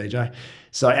them here, BJ.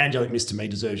 So Angelic Miss to me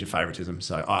deserves your favouritism.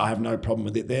 So I have no problem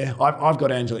with it there. I've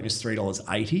got Angelic Miss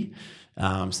 $3.80.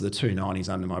 So the $2.90 is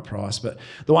under my price. But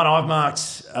the one I've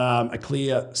marked a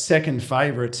clear second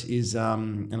favourite is,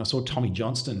 and I saw Tommy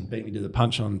Johnston beat me to the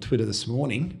punch on Twitter this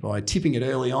morning by tipping it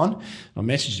early on. I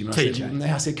messaged him.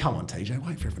 I said, come on, TJ,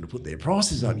 wait for everyone to put their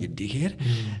prices up, you dickhead.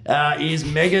 Is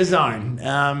Megazone.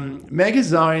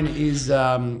 Megazone is,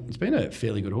 it's been a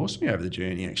fairly good horse for me over the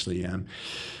journey, actually.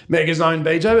 Megazone,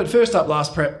 BJ. But first up,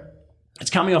 last prep. It's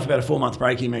coming off about a 4-month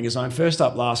break in Megazone. First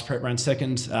up, last prep, ran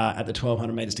second at the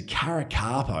 1,200 metres to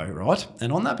Caracapo, right?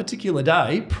 And on that particular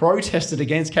day, protested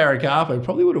against Caracapo.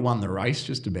 Probably would have won the race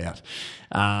just about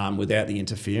without the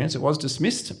interference. It was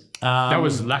dismissed. That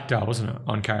was Lactar, wasn't it,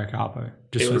 on Caracapo?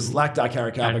 It was Lactar,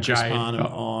 Caracapo,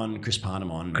 Chris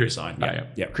Parnham on Megazone.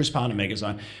 Yeah, Chris Parnham,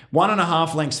 Megazone.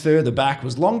 1.5 lengths further back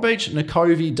was Long Beach,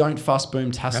 Nakovi, Don't Fuss,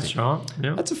 Boomtastic. That's right.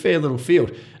 Yeah. That's a fair little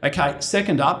field. Okay,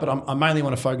 second up, but I mainly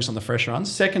want to focus on the fresh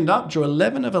runs. Second up, drew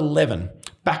 11 of 11,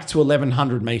 back to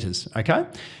 1,100 metres, okay?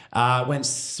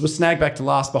 Was snagged back to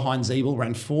last behind Zeeble,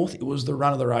 ran fourth. It was the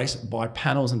run of the race by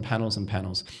panels and panels and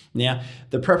panels. Now,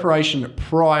 the preparation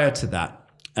prior to that,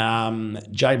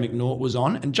 Jade McNaught was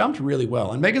on and jumped really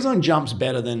well. And Megazone jumps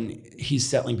better than his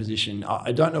settling position.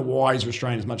 I don't know why he's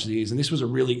restrained as much as he is. And this was a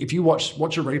really, if you watch a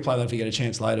replay, though, if you get a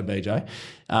chance later, BJ,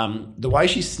 the way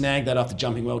she snagged that after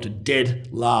jumping well to dead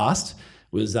last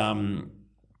was, I don't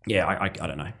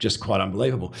know, just quite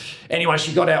unbelievable. Anyway,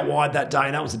 she got out wide that day,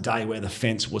 and that was a day where the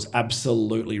fence was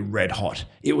absolutely red hot.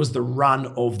 It was the run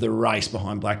of the race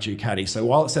behind Black Ducati. So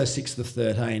while it says 6th of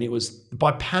 13, it was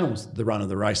by panels the run of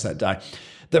the race that day.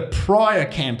 The prior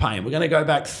campaign, we're going to go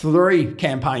back 3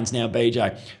 campaigns now,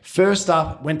 BJ. First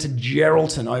up, went to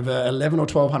Geraldton over 11 or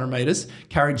 1,200 metres,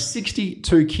 carried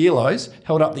 62 kilos,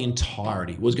 held up the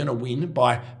entirety, was going to win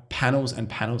by panels and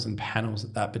panels and panels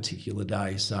that particular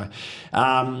day. So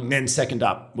then second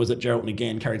up was at Geraldton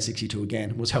again, carried 62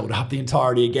 again, was held up the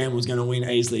entirety again, was going to win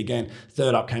easily again.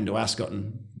 Third up came to Ascot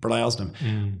and bloused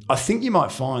them. I think you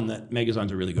might find that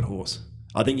Megazone's a really good horse.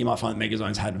 I think you might find that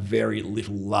Megazone's had very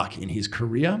little luck in his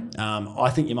career. I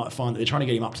think you might find that they're trying to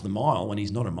get him up to the mile when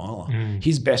he's not a miler.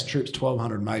 His best trip's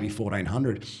 1,200, maybe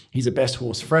 1,400. He's a best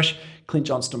horse fresh. Clint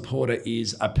Johnston Porter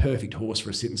is a perfect horse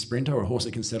for a sit-and sprinter, or a horse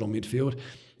that can settle midfield.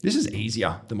 This is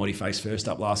easier than what he faced first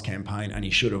up last campaign, and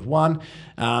he should have won.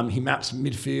 He maps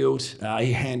midfield.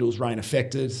 He handles rain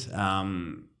affected.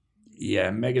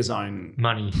 Megazone.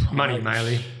 Money,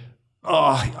 Maley.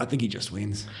 Oh, I think he just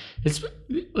wins. It's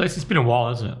been a while,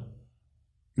 hasn't it?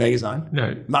 Megazone?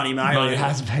 No. Money, it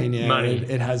has been, yeah. Money.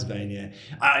 It has been, yeah.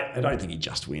 I don't think he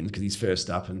just wins because he's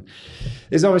first up. And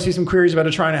there's obviously some queries about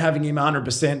a trainer having him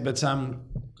 100%, but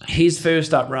his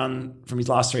first up run from his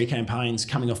last 3 campaigns,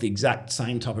 coming off the exact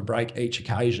same type of break each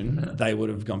occasion, they would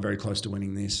have gone very close to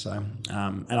winning this. So,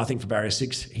 and I think for barrier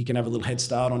 6, he can have a little head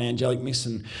start on Angelic Miss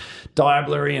and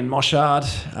Diablery and Moshard.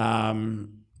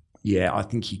 I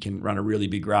think he can run a really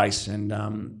big race, and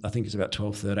I think it's about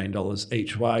 $12, $13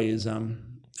 each way.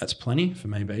 That's plenty for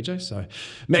me, BJ. So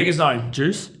Megazone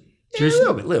juice, a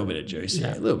little bit of juice,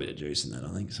 a little bit of juice in that,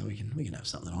 I think. So we can have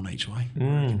something on each way.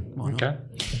 Okay,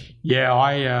 yeah,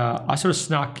 I sort of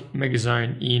snuck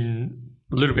Megazone in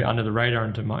a little bit under the radar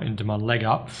into my leg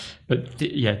up, but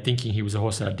thinking he was a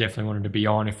horse that I definitely wanted to be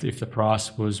on if the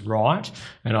price was right,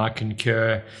 and I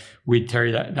concur with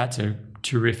Terry that that's a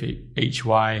terrific each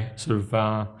way sort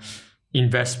of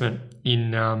investment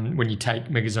in when you take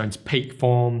Megazone's peak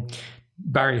form.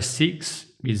 Barrier 6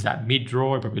 is that mid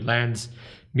draw. He probably lands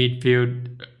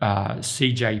midfield.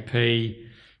 CJP,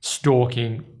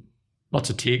 stalking, lots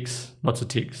of ticks. I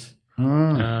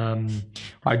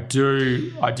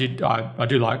do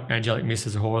like Angelic Miss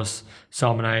as a horse.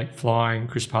 Salmonate, flying,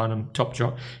 Chris Parnham, top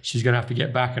jock. She's going to have to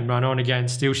get back and run on again.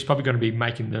 Still, she's probably going to be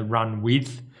making the run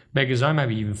with Megazone,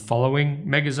 maybe even following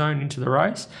Megazone into the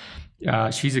race.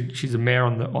 She's a mare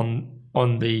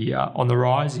on the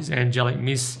rise. Is Angelic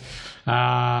Miss.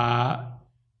 I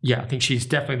think she's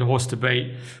definitely the horse to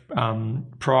beat.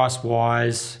 Price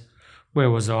wise,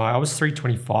 where was I? I was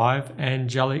 $3.25.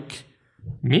 Angelic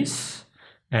Miss,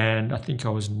 and I think I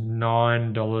was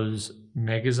 $9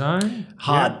 Megazone.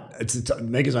 Hard. Yeah.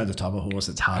 Megazone's a type of horse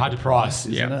that's hard to price,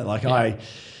 isn't it? Like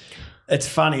it's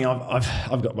funny.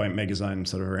 I've got Megazone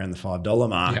sort of around the $5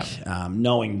 mark,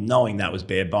 knowing that was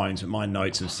bare bones. But my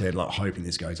notes have said like hoping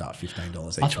this goes up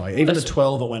 $15 each way. Even the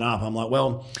 12 it went up. I'm like,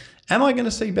 well, am I going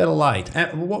to see better late?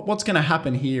 What's going to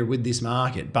happen here with this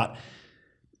market? But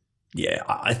yeah,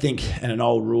 I think, and an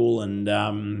old rule, and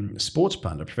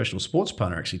professional sports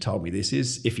punter actually told me this,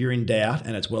 is if you're in doubt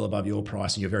and it's well above your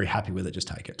price and you're very happy with it, just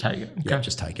take it. Take it. Okay. Yeah,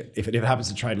 just take it. If it ever happens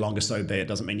to trade longer, so be it.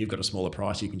 Doesn't mean you've got a smaller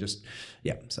price. You can just,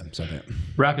 so be it.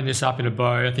 Wrapping this up in a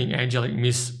bow, I think Angelic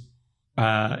Miss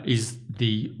is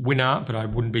the winner, but I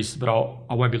won't be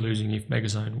losing if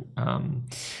Megazone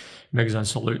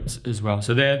salutes as well.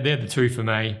 So they're the two for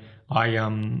me.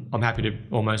 I'm happy to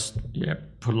almost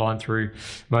put a line through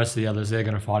most of the others. They're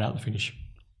going to fight out the finish.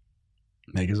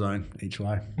 Megazone each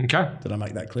way. Okay. Did I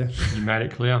make that clear? You made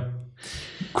it clear.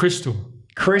 Crystal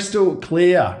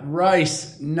clear.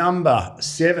 Race number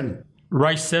 7.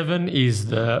 Race 7 is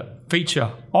the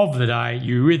feature of the day.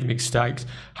 Eurythmic Stakes,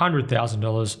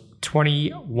 $100,000.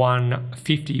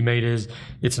 2150 metres.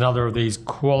 It's another of these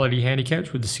quality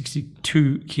handicaps with the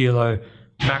 62 kilo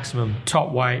maximum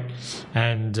top weight.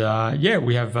 And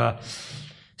we have a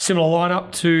similar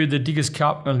lineup to the Diggers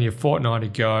Cup only a fortnight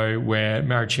ago, where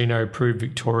Maricino proved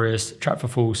victorious, Trap for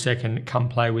Full second, Come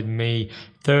Play With Me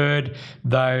third,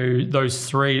 though those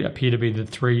three appear to be the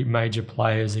three major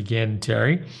players again,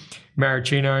 Terry.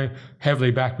 Maricino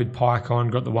heavily backed with Pike on,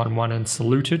 got the 1-1 and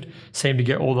saluted, seemed to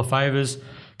get all the favours.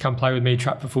 Come Play With Me,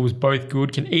 Trap for Full was both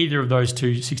good. Can either of those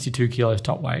two 62 kilos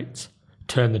top weights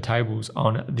turn the tables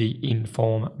on the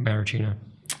in-form Maricino?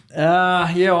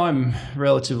 I'm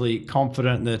relatively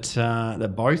confident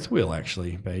that both will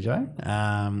actually, BJ.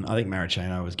 I think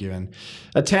Maricino was given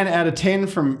a 10 out of 10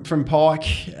 from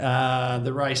Pike.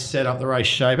 The race setup, the race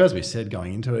shape, as we said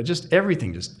going into it, just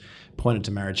everything just pointed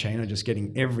to Maricino, just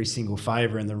getting every single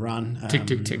favour in the run. Tick,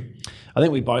 tick, tick. I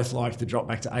think we both like the drop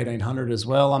back to 1,800 as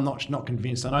well. I'm not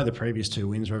convinced. I know the previous two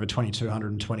wins were over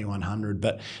 2,200 and 2,100,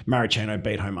 but Maricino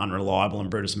beat home Unreliable and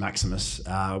Brutus Maximus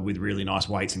with really nice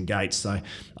weights and gaits. So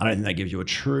I don't think that gives you a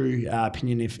true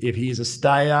opinion if he is a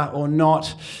stayer or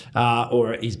not,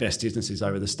 or his best distance is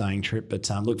over the staying trip. But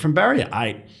look, from barrier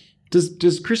 8,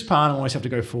 does Chris Parnham always have to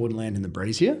go forward and land in the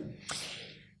breeze here?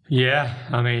 Yeah,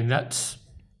 I mean,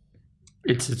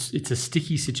 it's a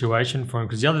sticky situation for him,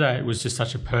 because the other day it was just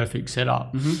such a perfect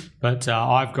setup. Mm-hmm. But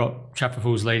I've got Trap for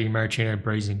Fools leading, Maricino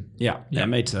breezing. Yeah,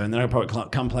 me too. And then I'll probably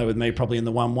Come Play With Me probably in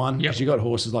the 1-1, because you've got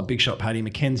horses like Big Shot Paddy,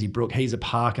 Mackenzie Brook, he's a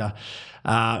Parker,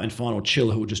 and Final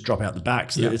Chill, who will just drop out the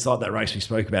back. So it's like that race we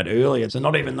spoke about earlier. So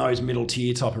not even those middle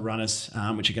tier type of runners,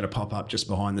 which are going to pop up just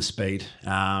behind the speed.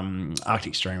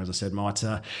 Arctic Stream, as I said, might be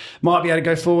able to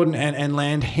go forward and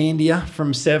land handier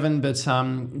from 7, but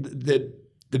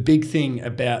the big thing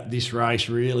about this race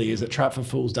really is that Trap for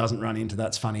Fools doesn't run into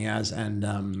That's Funny As and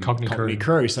Cockney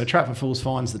Crew. So Trap for Fools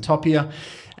finds the top here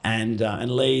and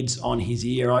leads on his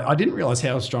ear. I didn't realise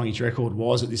how strong his record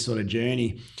was at this sort of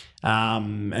journey.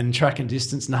 And track and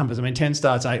distance numbers. I mean, 10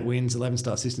 starts, 8 wins, 11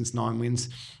 starts, distance, 9 wins.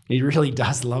 He really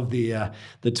does love the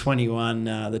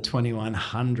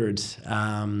 2100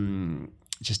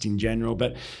 just in general.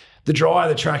 But the drier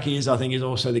the track is, I think, is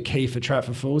also the key for Trap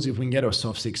for Fools. If we can get to a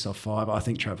soft 6, soft 5, I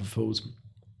think Trap for Fools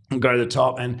will go to the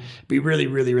top and be really,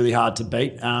 really, really hard to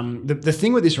beat. The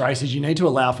thing with this race is you need to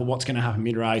allow for what's going to happen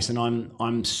mid-race, and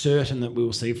I'm certain that we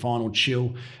will see Final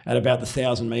Chill at about the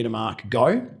 1,000-metre mark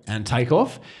go and take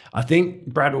off. I think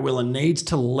Brad Willer needs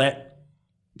to let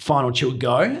Final Chill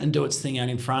go and do its thing out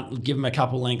in front, give him a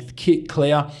couple length kick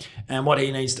clear, and what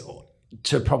he needs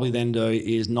to probably then do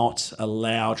is not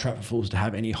allow Trap for Fools to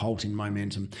have any halt in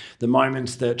momentum. The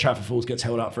moment that Trap for Fools gets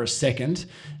held up for a second,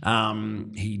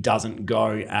 he doesn't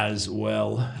go as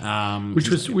well.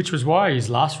 Which was why his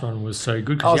last run was so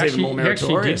good. Because he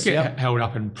actually did get held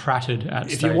up and pratted at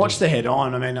stages. If you watch the head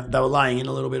on, I mean, they were laying in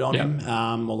a little bit on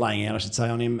him, or laying out, I should say,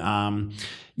 on him.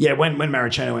 yeah, when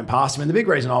Maricino went past him, and the big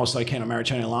reason I was so keen on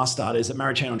Maricino last start is that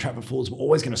Maricino and Trapper Fools were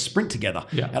always going to sprint together.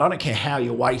 Yeah. And I don't care how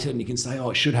you're weighted, and you can say,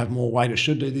 it should have more weight, it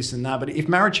should do this and that. But if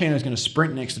Maricino is going to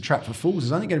sprint next to Trapper Fools,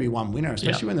 there's only going to be one winner,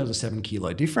 especially when there's a 7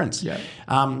 kilo difference. Yeah.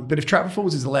 But if Trapper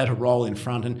Fools is allowed to roll in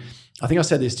front, and I think I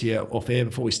said this to you off air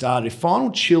before we started, if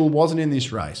Final Chill wasn't in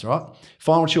this race, right?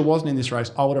 Final Chill wasn't in this race,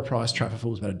 I would have priced Trapper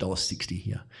Fools about $1.60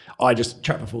 here.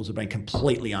 Trapper Fools have been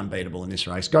completely unbeatable in this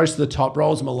race. Goes to the top,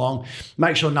 rolls them along,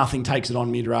 make sure nothing takes it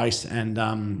on mid-race, and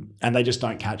they just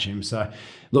don't catch him. So,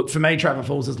 look, for me, Trapper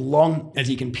Fools, as long as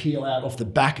he can peel out off the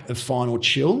back of Final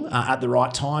Chill at the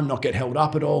right time, not get held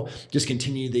up at all, just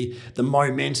continue the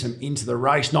momentum into the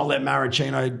race, not let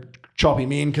Maricino chop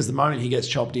him in, because the moment he gets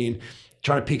chopped in,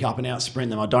 trying to pick up and out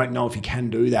sprint them, I don't know if he can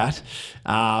do that.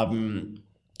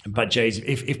 But geez,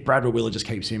 if Bradwell Wheeler just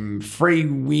keeps him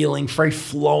free-wheeling,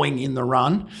 free-flowing in the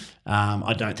run,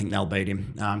 I don't think they'll beat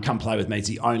him. Come Play With Me is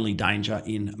the only danger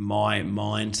in my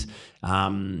mind.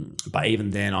 But even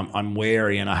then, I'm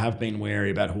wary, and I have been wary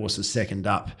about horses second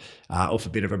up off a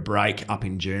bit of a break up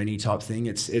in journey type thing.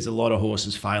 It's a lot of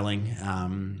horses failing,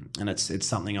 and it's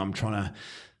something I'm trying to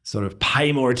sort of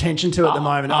pay more attention to at the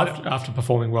moment. After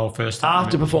performing well first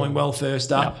up.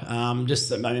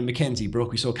 Mackenzie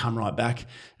Brook, we saw come right back,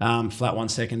 flat 1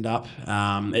 second up.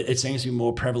 It seems to be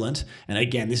more prevalent. And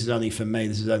again, this is only for me.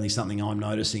 This is only something I'm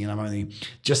noticing, and I'm only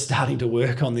just starting to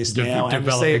work on this now. And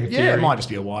it might just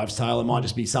be a wives' tale. It might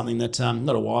just be something that,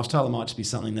 not a wives' tale, it might just be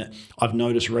something that I've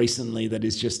noticed recently that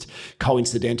is just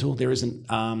coincidental. There isn't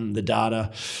the data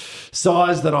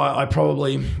size that I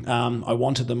probably I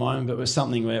want at the moment, but it was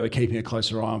something we're keeping a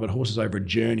closer eye on. But horses over a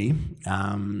journey,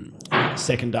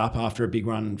 second up after a big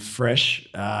run fresh,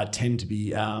 tend to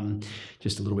be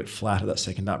just a little bit flat at that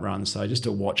second up run. So just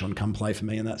a watch on Come Play for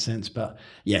me in that sense. But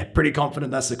yeah, pretty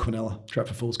confident that's the Quinella.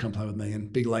 Trapper Fools, Come Play With Me,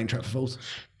 and Big Lane Trapper Fools.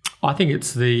 I think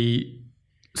it's the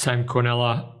same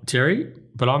Quinella, Terry,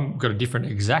 but I've got a different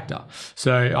exactor.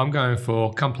 So I'm going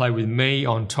for Come Play With Me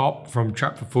on top from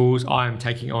Trapper Fools. I am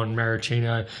taking on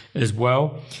Maricino as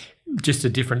well. Just a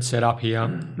different setup here,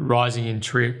 rising in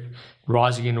trip,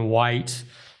 rising in weight.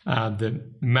 The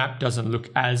map doesn't look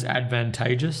as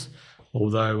advantageous,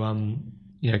 although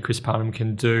Chris Parnham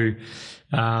can do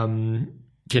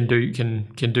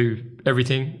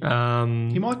everything.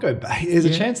 He might go back. There's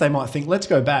a chance they might think, let's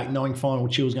go back, knowing Final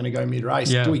Chill is going to go mid-race.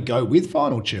 Yeah. Do we go with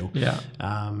Final Chill? Yeah.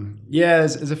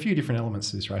 There's a few different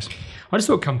elements to this race. I just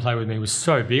thought Come Play With Me was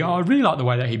so big. I really like the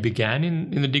way that he began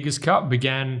in the Diggers Cup.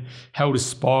 Held a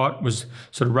spot, was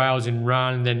sort of rails in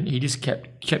run, and then he just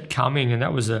kept coming, and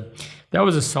that was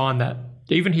a sign that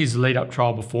even his lead-up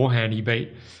trial beforehand, he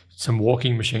beat some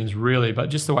walking machines really, but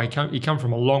just the way he come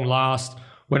from a long last,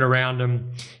 went around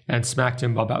him and smacked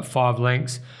him by about 5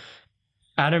 lengths.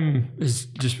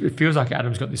 It feels like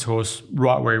Adam's got this horse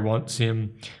right where he wants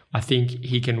him. I think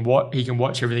he can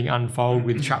watch everything unfold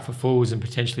with Trapper Fools and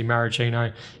potentially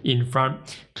Maricino in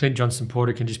front. Clint Johnson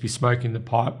Porter can just be smoking the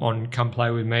pipe on Come Play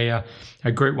With Me, a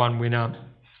Group 1 winner.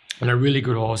 And a really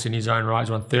good horse in his own right.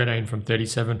 He's won 13 from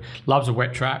 37. Loves a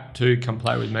wet track too, Come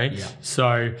Play With Me. Yeah.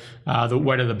 So the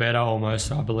wetter the better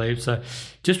almost, I believe. So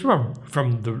just from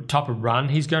the type of run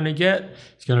he's going to get,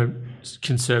 he's going to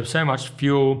conserve so much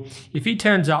fuel. If he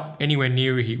turns up anywhere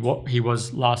near what he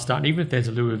was last start, and even if there's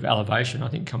a little bit of elevation, I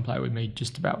think Come Play With Me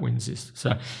just about wins this.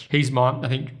 So he's mine. I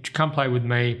think Come Play With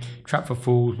Me, Trap for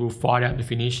Fools will fight out the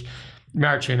finish.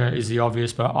 Maricino is the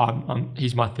obvious, but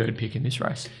he's my third pick in this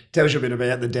race. Tells you a bit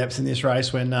about the depth in this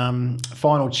race. When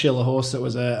Final Chill, a horse that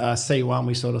was a C1,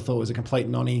 we sort of thought was a complete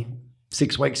nonny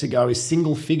 6 weeks ago, is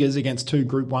single figures against 2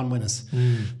 Group 1 winners.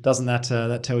 Doesn't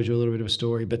that tells you a little bit of a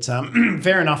story? But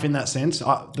fair enough in that sense.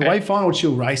 The way Final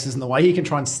Chill races and the way he can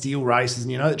try and steal races,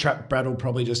 and that Brad will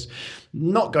probably just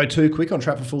not go too quick on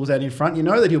Trapper Fools out in front. You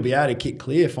know that he'll be able to kick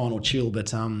clear Final Chill, but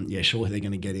surely they're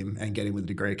going to get him with a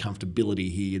degree of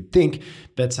comfortability here, you'd think.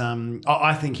 But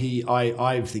I think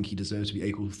he deserves to be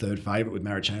equal third favourite with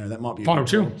Maricino. That might be Final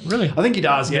Chill, really. I think he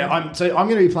does. Yeah. I'm going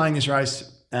to be playing this race.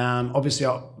 Obviously,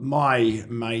 my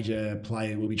major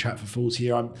play will be Trap for Fools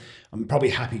here. I'm probably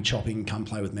happy chopping Come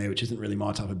Play With Me, which isn't really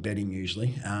my type of betting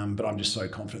usually, but I'm just so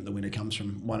confident the winner comes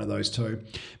from one of those two.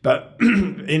 But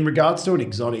in regards to an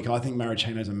exotic, I think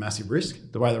Maricino is a massive risk,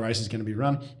 the way the race is going to be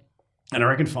run. And I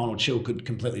reckon Final Chill could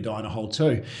completely die in a hole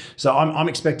too. So I'm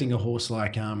expecting a horse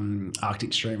like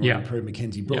Arctic Stream or Improved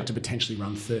Mackenzie Brook to potentially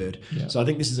run third. Yeah. So I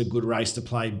think this is a good race to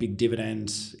play big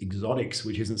dividend exotics,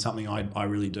 which isn't something I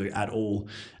really do at all.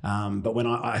 But when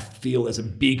I feel there's a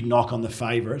big knock on the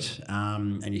favourite,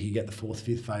 and you can get the 4th,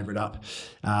 5th favourite up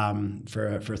for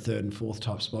a 3rd and 4th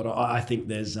type spot, I think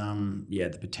there's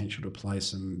the potential to play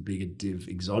some bigger div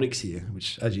exotics here,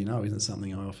 which, as you know, isn't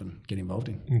something I often get involved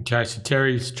in. Okay, so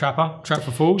Terry's Trapper. Trap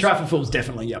for Fools? Trap for Fools,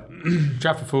 definitely, yep.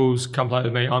 Trap for Fools, come play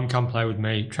with me. Come play with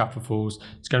me. Trap for Fools.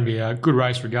 It's going to be a good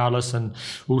race regardless, and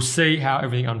we'll see how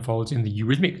everything unfolds in the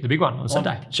Eurythmic, the big one on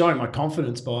Sunday. I'm showing my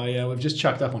confidence by, we've just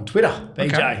chucked up on Twitter,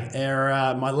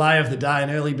 BJ, my lay of the day, an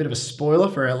early bit of a spoiler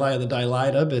for our lay of the day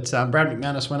later, but Brad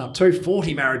McManus went up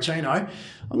 240 Maraschino.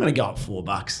 I'm going to go up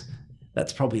 $4.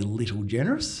 That's probably a little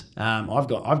generous. I've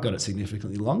got it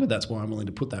significantly longer. That's why I'm willing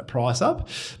to put that price up.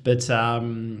 But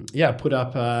put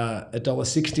up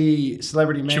 $1.60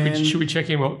 Celebrity Man. Should we check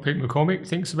in what Pete McCormick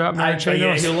thinks about Maraschino?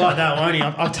 Yeah, he'll like that, won't he?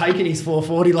 I've taken his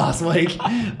 440 last week.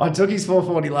 I took his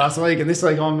 440 last week, and this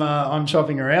week I'm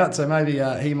chopping her out. So maybe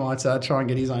he might try and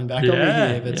get his own back on me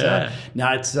here. But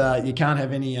no, it's you can't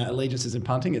have any allegiances in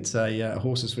punting. It's a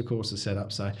horses for courses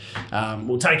setup. So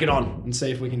we'll take it on and see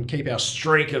if we can keep our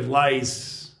streak of lays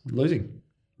losing.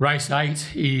 Race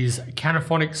 8 is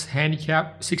Canophonics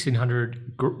Handicap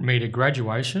 1600 metre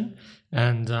graduation,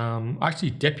 and I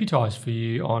actually deputised for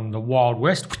you on the Wild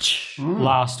West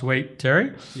last week,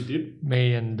 Terry. You did.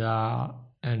 Me and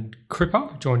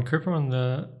Cripper joined Cripper on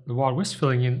the Wild West,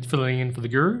 filling in for the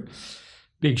Guru.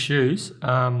 Big shoes,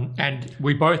 and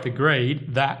we both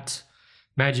agreed that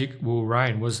Magic Will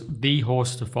Reign was the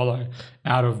horse to follow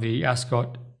out of the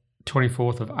Ascot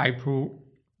 24th of April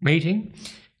meeting,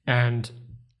 and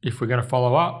if we're going to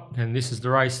follow up, then this is the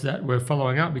race that we're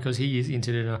following up, because he is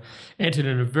entered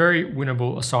in a very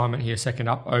winnable assignment here, second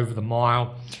up over the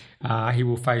mile. He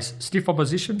will face stiff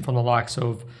opposition from the likes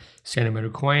of Sentimental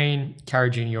Queen,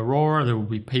 Carragini Aurora. There will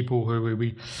be people who will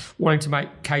be wanting to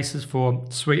make cases for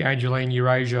Sweet Angeline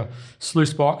Eurasia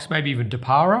Sluice Box, maybe even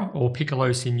Depara or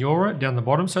Piccolo Signora down the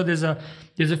bottom. So there's a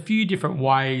few different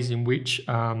ways in which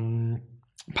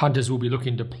punters will be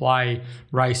looking to play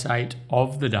race 8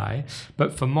 of the day.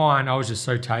 But for mine, I was just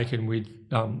so taken with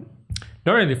not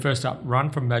only the first up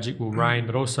run from Magic Will Reign,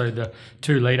 but also the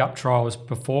 2 lead-up trials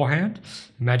beforehand.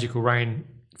 Magic Will Reign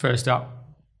first up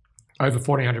over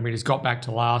 1,400 metres, got back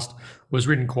to last, was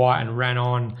ridden quiet and ran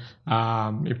on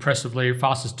impressively,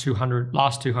 fastest 200,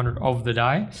 last 200 of the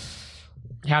day.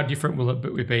 How different will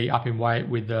it be up in weight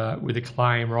with the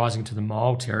claim rising to the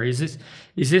mile, Terry? Is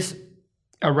this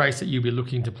a race that you'll be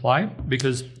looking to play?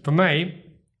 Because for me,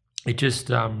 it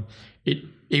just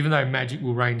even though Magic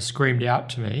Will Reign screamed out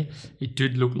to me, it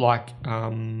did look like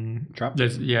trap.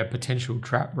 There's potential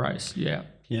trap race. Yeah,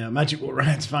 Magic Will Reign.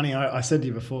 It's funny. I said to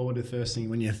you before, what the first thing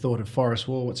when you thought of Forest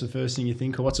War? What's the first thing you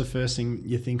think of? What's the first thing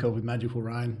you think of with Magic Will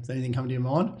Reign? Does anything come to your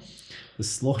mind? The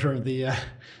slaughter of the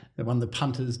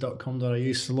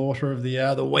punters.com.au slaughter of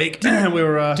the week. We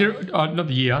were not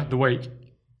the year, the week.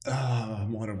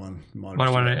 Might have won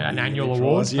an annual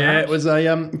award. Yeah, it was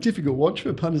a difficult watch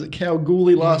for punters at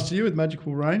Kalgoorlie last year with Magic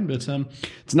Will Reign, but it's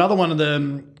another one of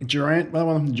the Durant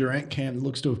camp that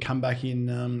looks to have come back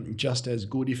in just as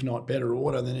good, if not better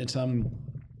order than it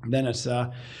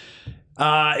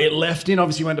left in.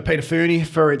 Obviously went to Peter Fernie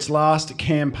for its last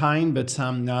campaign, but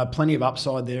plenty of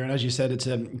upside there. And as you said, it's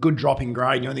a good drop in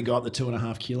grade. You only got the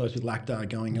 2.5 kilos with Lactar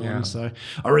going on. So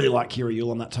I really like Kira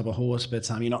Yule on that type of horse, but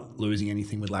you're not losing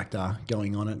anything with Lactar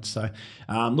going on it. So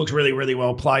looks really, really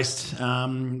well placed.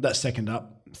 That second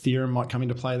up theorem might come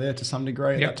into play there to some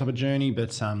degree, that type of journey,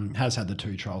 but has had the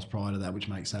 2 trials prior to that, which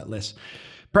makes that less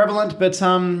prevalent. But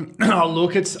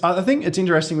I think it's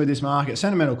interesting with this market.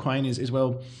 Sentimental Queen is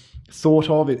well thought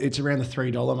of. It's around the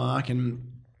 $3 mark,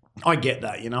 and I get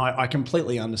that. I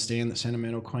completely understand that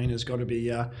Sentimental Queen has got to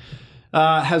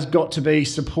be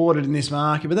supported in this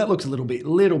market, but that looks a little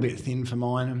bit thin for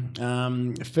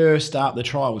mine. First up, the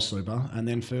trial was super, and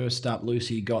then first up,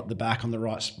 Lucy got the back on the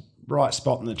right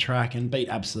spot on the track and beat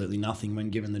absolutely nothing when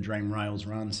given the Dream Rails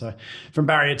run. So from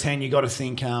barrier 10, you got to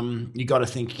think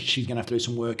she's going to have to do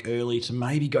some work early to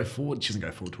maybe go forward. She doesn't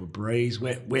go forward to a breeze.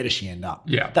 Where does she end up?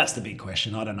 Yeah, that's the big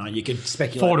question. I don't know. You could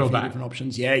speculate forward a few different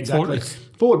options. Yeah, exactly.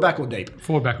 Forward, back, or deep.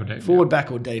 Forward, back, or deep. Forward, back,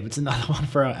 or deep. It's another one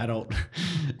for our adult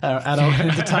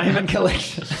entertainment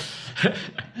collection.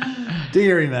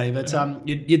 Deary me. But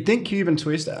you'd think Cuban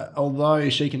Twist, although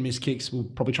she can miss kicks, will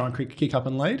probably try and kick up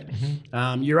and lead.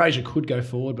 Eurasia could go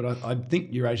forward, but I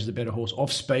think Eurasia's a better horse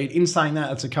off speed. In saying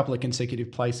that, it's a couple of consecutive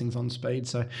placings on speed,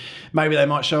 so maybe they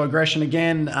might show aggression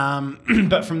again.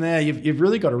 But from there, you've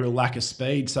really got a real lack of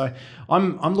speed. So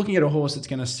I'm looking at a horse that's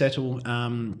going to settle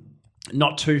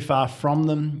not too far from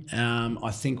them.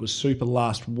 I think was super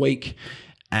last week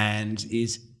and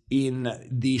is in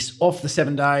this off the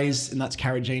 7 days, and that's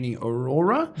Carragini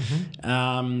Aurora.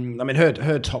 I mean,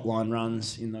 her top line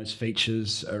runs in those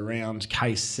features around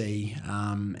KC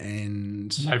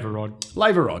and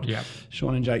Laver Rod. Yeah.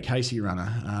 Sean and Jake Casey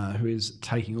runner, who is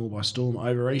taking all by storm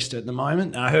over Easter at the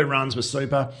moment. Her runs were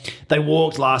super. They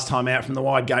walked last time out from the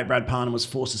wide gate. Brad Parnham was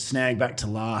forced to snag back to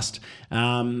last.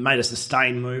 Made a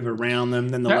sustained move around them.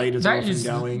 Then the leaders are off and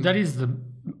going. That is the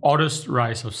oddest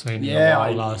race I've seen in a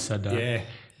while last Saturday. Yeah.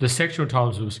 The sectional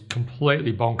times was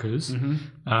completely bonkers.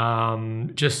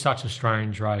 Just such a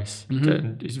strange race.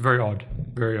 It's very odd.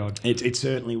 Very odd. It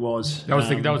certainly was. That was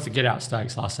the Get Out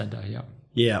Stakes last Saturday, yeah.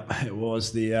 Yeah, it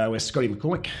was the where Scotty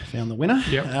McCormick found the winner.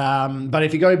 Yep. But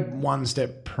if you go one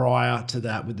step prior to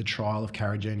that with the trial of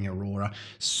Carragini Aurora,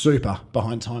 super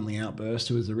behind Timely Outburst,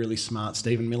 who was a really smart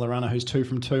Stephen Miller runner who's 2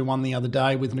 from 2, won the other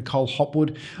day with Nicole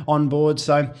Hopwood on board.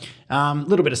 So a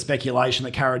little bit of speculation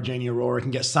that Carragini Aurora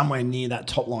can get somewhere near that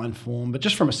top line form, but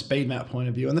just from a speed map point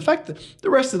of view. And the fact that the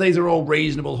rest of these are all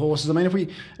reasonable horses. I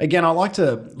mean, I like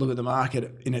to look at the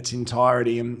market in its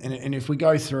entirety, and if we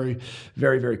go through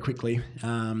very, very quickly,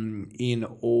 in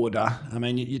order. I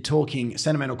mean, you're talking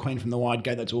Sentimental Queen from the wide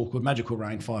gate, that's awkward. Magical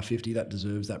Rain, $5.50, that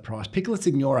deserves that price. Piccola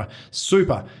Signora,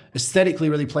 super. Aesthetically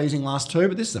really pleasing last 2,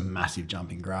 but this is a massive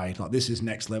jump in grade. Like, this is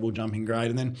next level jump in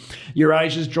grade. And then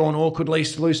Eurasia's drawn awkwardly.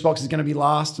 Loose Box is going to be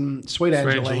last. And Sweet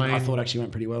Angeline, I thought actually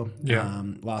went pretty well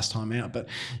last time out. But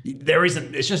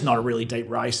it's just not a really deep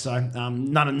race. So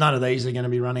none of these are going to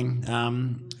be running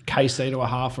KC to a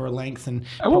half or a length. And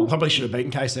probably should have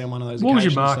beaten KC on one of those occasions. What was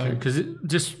your market? Because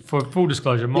just for full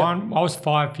disclosure, mine, I was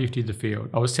 $5.50 the field.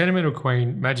 I was Sentimental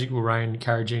Queen, Magical Rain,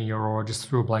 Carragini Aurora, just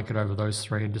threw a blanket over those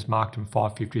 3 and just marked them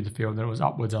 $5.50 the field. Then it was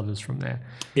upwards others from there.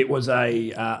 It was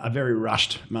a very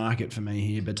rushed market for me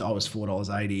here, but I was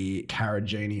 $4.80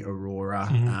 Carragini Aurora,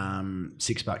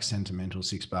 $6 Sentimental,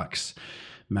 $6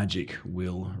 Magic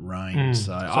Will Rain.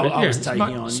 So I was taking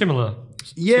on similar.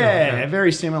 Yeah,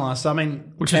 very similar. So I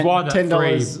mean, which is why that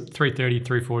 $3.30,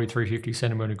 $3.40, $3.50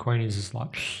 Sentimental Queen is just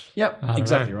like. Yep,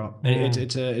 exactly right.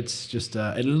 It's just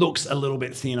it looks a little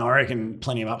bit thin. I reckon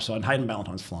plenty of upside. Hayden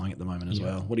Ballantyne's flying at the moment as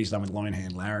well. What he's done with Lone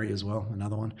Hand Larry as well,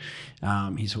 another one.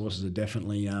 His horses are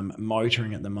definitely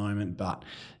motoring at the moment. But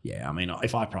yeah, I mean,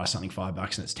 if I price something $5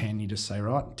 and it's 10, you just say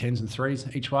right, 10s and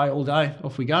 3s each way all day,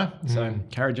 off we go. So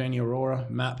Carragini Aurora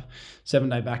map,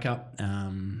 7-day backup.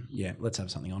 Let's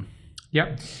have something on.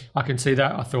 Yep, I can see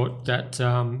that. I thought that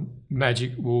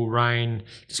Magic Will Rain,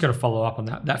 just going to follow up on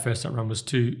that. That first up run was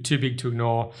too big to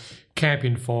ignore. Camp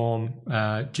in form,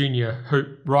 junior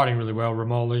hoop riding really well.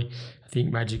 Ramoli, I think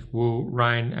Magic Will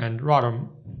Rain, and right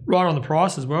on the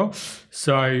price as well.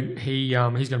 So he's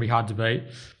going to be hard to beat.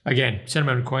 Again,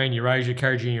 Sentimental Queen, Eurasia,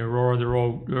 Carragini Aurora, they're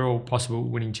all possible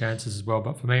winning chances as well.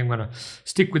 But for me, I'm going to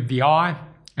stick with the eye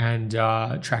and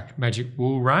track Magic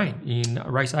Will Rain in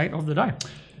race 8 of the day.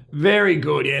 Very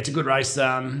good. Yeah, it's a good race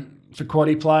for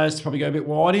quaddie players to probably go a bit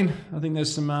wide in. I think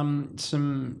there's some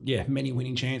many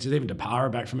winning chances. Even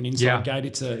Depara back from an inside gate.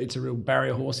 It's a real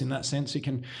barrier horse in that sense. It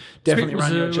can definitely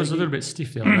run you. It was a little bit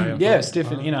stiff the other day.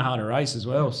 Stiff and in a harder race as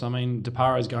well. So I mean,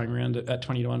 Depara is going around at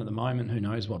 20-1 at the moment. Who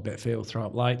knows what Betfair will throw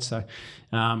up late? So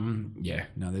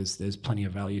there's plenty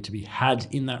of value to be had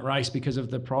in that race because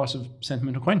of the price of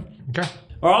Sentimental Queen. Okay.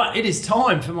 All right, it is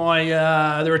time for my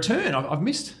the return. I've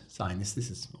missed saying this. This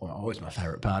is always my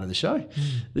favourite part of the show.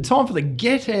 The time for the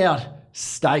Get Out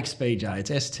Stakes, BJ. It's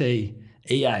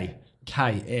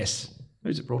STEAKS.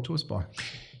 Who's it brought to us by?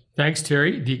 Thanks,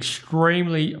 Terry. The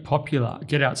extremely popular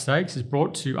Get Out Stakes is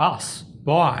brought to us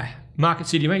by Market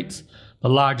City Meats, the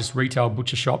largest retail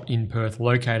butcher shop in Perth,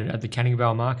 located at the Canning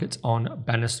Vale Markets on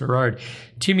Bannister Road.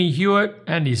 Timmy Hewitt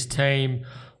and his team,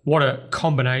 what a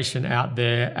combination out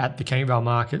there at the Canning Vale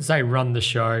Markets. They run the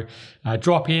show.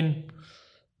 Drop in,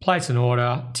 place an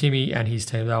order. Timmy and his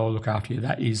team, they will look after you.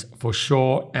 That is for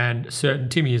sure and certain.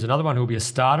 Timmy is another one who will be a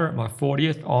starter at my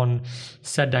 40th on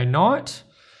Saturday night.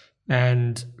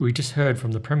 And we just heard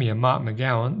from the Premier, Mark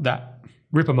McGowan, that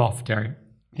rip them off, Terry.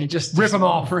 Rip them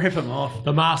off. Rip them off.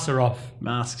 The masks are off.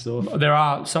 Masks off. There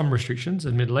are some restrictions,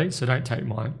 admittedly, so don't take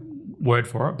my word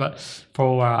for it. But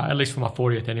for at least for my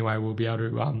 40th anyway, we'll be able to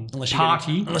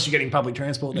party. Unless you're getting public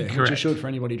transport there, which you should for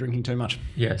anybody drinking too much.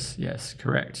 Yes,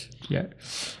 correct. Yeah.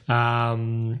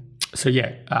 So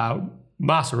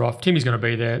master off. Timmy's going to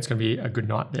be there. It's going to be a good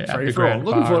night there. Free for all.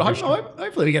 Looking forward.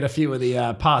 Hopefully we get a few of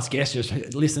the past guests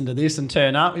just listen to this and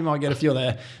turn up. We might get a few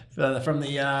of from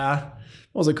the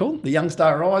what was it called? The Young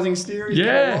Star Rising series.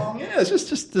 Yeah. It's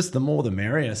just the more the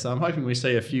merrier. So I'm hoping we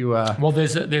see a few. Well,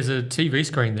 there's a TV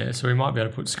screen there, so we might be able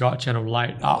to put Sky Channel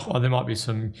late up, or there might be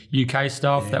some UK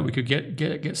stuff that we could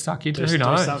get stuck into. Who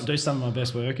knows? Do some of my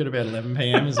best work at about 11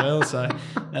 p.m. as well. So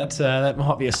that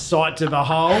might be a sight to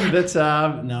behold. But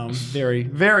no, I'm very,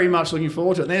 very much looking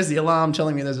forward to it. And there's the alarm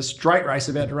telling me there's a straight race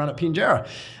about to run at Pinjarra.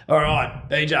 All right,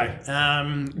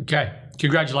 BJ. Okay.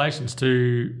 Congratulations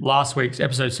to last week's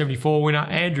episode 74 winner,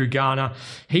 Andrew Garner.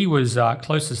 He was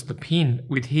closest to the pin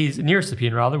with nearest the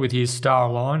pin with his star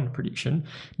line prediction,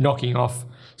 knocking off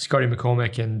Scotty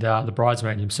McCormick and the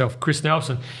bridesmaid himself, Chris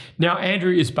Nelson. Now,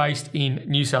 Andrew is based in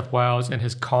New South Wales and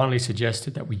has kindly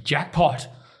suggested that we jackpot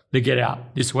the get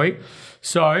out this week.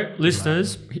 So,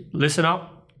 listeners, listen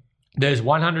up. There's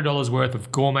 $100 worth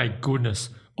of gourmet goodness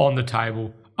on the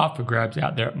table up for grabs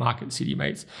out there at Market City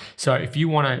Meats. So if you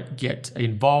want to get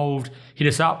involved, hit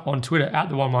us up on Twitter at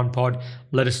the 11pod.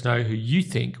 Let us know who you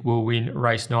think will win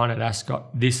race 9 at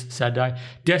Ascot this Saturday.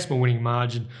 Decimal winning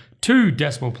margin. 2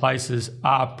 decimal places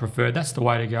are preferred. That's the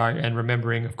way to go. And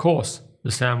remembering, of course,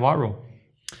 the Sam White rule.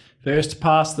 First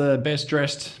past the best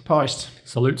dressed post.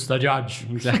 Salutes the judge.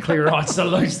 Exactly right.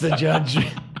 Salutes the judge.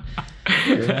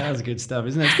 Yeah, that was good stuff,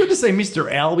 isn't it? It's good to see Mr.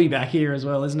 Albie back here as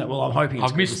well, isn't it? Well, I'm hoping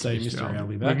it's good to see Mr.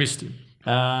 Albie back. We missed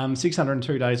him.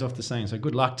 602 days off the scene, so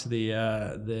good luck to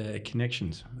the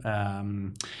connections.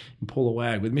 Pull a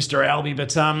wag with Mr. Albie,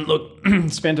 but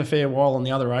look, spent a fair while on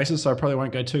the other races, so I probably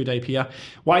won't go too deep here.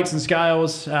 Weights and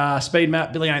scales, speed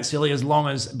map, Billy Ain't Silly. As long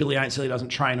as Billy Ain't Silly doesn't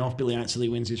train off, Billy Ain't Silly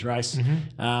wins this race.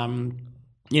 Mm-hmm.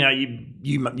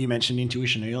 You mentioned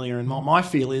intuition earlier, and my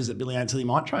feel is that Billy Ain't Silly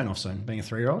might train off soon, being a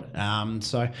 3-year-old.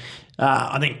 So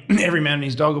I think every man and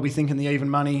his dog will be thinking the even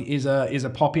money is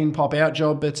a pop in, pop out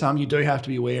job, but you do have to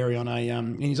be wary on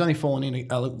he's only fallen in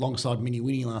alongside Minnie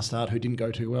Winnie last start, who didn't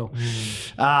go too well.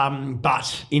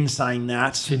 But in saying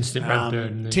that, Tin Snip ran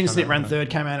third. Tin Snip ran third,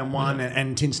 came out and won,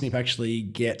 and Tin Snip actually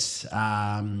gets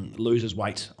loses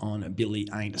weight on Billy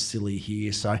Ain't Silly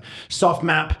here. So soft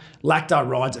map, Lactar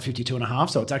rides at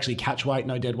 52.5, so it's actually catch weight,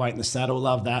 no dead weight in the saddle.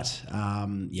 Love that.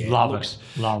 Love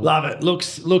it.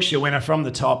 Looks your winner from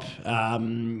the top.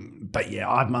 But yeah,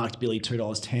 I've marked Billy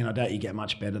 $2.10. I doubt you get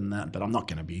much better than that, but I'm not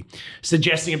going to be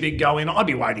suggesting a big go in. I'd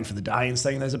be waiting for the day and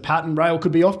seeing there's a pattern. Rail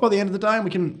could be off by the end of the day and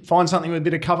we can find something with a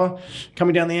bit of cover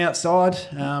coming down the outside.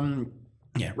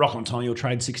 Rock on Tommy will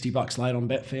trade $60 late on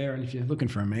Betfair, and if you're looking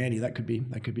for a Mandy, that could be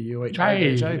you each.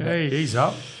 Hey, he's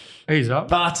up.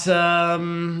 But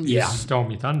You stole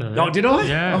me thunder. Oh, did I?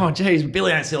 Yeah. Oh, geez,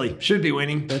 Billy Ain't Silly should be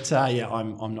winning, but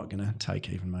I'm not going to take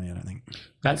even money. I don't think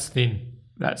that's thin.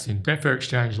 Betfair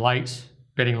Exchange late,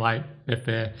 betting late,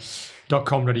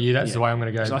 betfair.com.au. That's the way I'm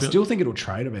going to go. So I still think it'll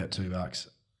trade about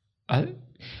 $2.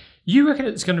 You reckon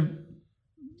it's going to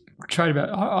trade about?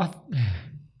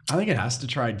 I think it has to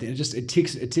trade. It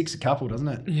ticks a couple, doesn't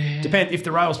it? Yeah. Depend if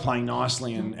the rail's playing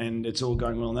nicely and it's all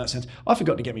going well in that sense. I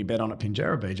forgot to get me bet on at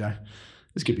Pinjarra, BJ.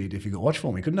 This could be a difficult watch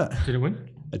for me, couldn't it? Did it win?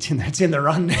 It's in the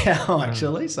run now,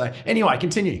 actually. So anyway,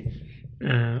 continue.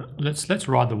 Let's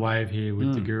ride the wave here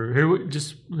with the Guru. Who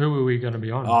are we going to be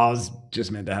on? I was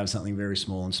just meant to have something very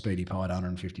small and speedy pied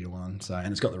 150 to 1. So, and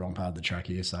it's got the wrong part of the track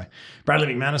here. So Bradley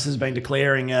McManus has been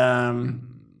declaring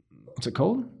what's it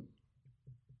called?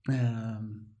 A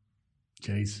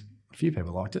few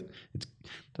people liked it. It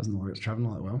doesn't look like it's travelling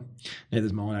all that well.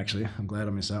 Neither's mine, actually. I'm glad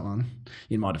I missed that one.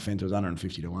 In my defence, it was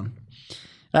 150 to 1.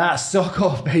 Sock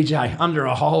off, BJ, under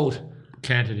a hold.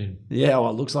 Canted in. Yeah, well,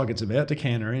 it looks like it's about to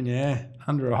canter in, yeah.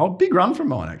 Under a hold. Big run from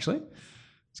mine, actually.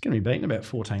 It's going to be beaten about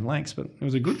 14 lengths, but it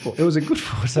was a good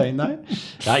 14 though.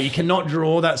 You cannot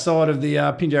draw that side of the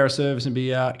Pinjarra service and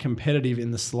be competitive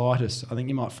in the slightest. I think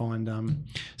you might find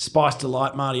Spice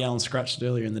Delight, Marty Allen scratched it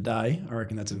earlier in the day. I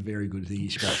reckon that's a very good thing he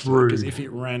scratched. Because if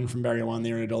it ran from barrier 1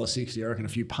 there at $1.60, I reckon a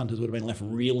few punters would have been left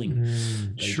reeling.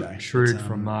 Shrewd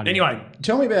from Marty. Anyway,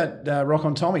 tell me about Rock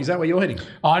on Tommy. Is that where you're heading?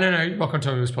 I don't know. Rock on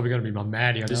Tommy was probably going to be my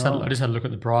Maddie. I just had a look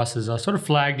at the prices. I sort of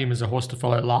flagged him as a horse to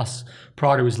follow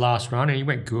prior to his last run, and he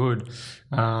went good.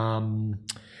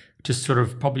 Just sort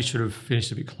of probably should have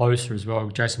finished a bit closer as well.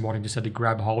 Jason Watting just had to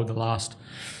grab hold the last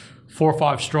 4 or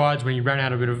 5 strides when he ran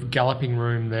out a bit of galloping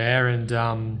room there. And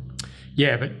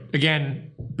but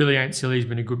again, Billy Ain't Silly's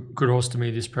been a good horse to me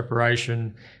this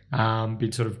preparation.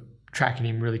 Been sort of tracking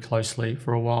him really closely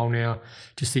for a while now.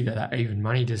 Just think that even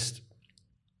money just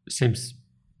seems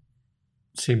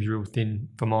real thin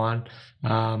for mine.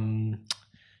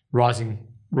 Rising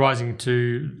rising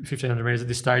to 1,500 metres at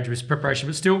this stage of his preparation.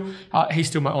 But still, he's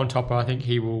still on top. I think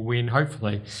he will win.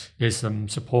 Hopefully, there's some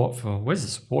support for. Where's the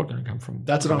support going to come from?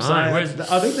 That's what I'm saying.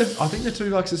 I think the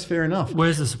 $2 is fair enough.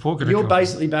 Where's the support going to come from? You're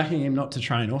basically backing him not to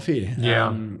train off here.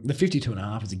 Yeah. The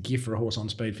 52.5 is a gift for a horse on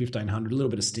speed, 1,500, a little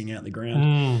bit of sting out the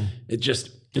ground. It's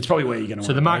probably where you're going to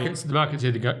So the market's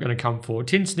either going to come for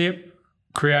Tin Snip,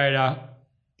 Creator.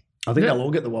 I think they'll all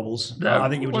get the wobbles. I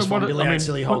think you'll just find Billy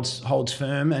Silly holds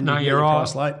firm, and you're right.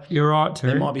 Price late. You're right,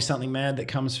 Terry. There might be something mad that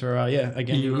comes for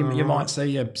again. You might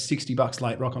see a $60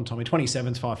 late Rock on Tommy.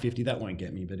 27's $550. That won't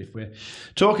get me. But if we're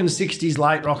talking 60s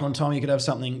late Rock on Tommy, you could have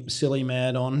something silly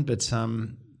mad on. But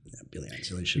Billy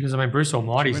Silly should. Because Bruce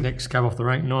Almighty's next came off the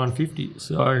rank $950.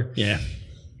 So yeah.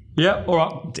 Yeah, all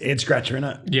right. It's a head scratcher, isn't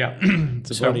it? Yeah. It's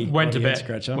a so bloody head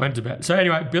scratcher. Went to bet. So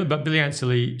anyway, but Billy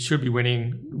Silly should be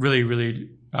winning. Really, really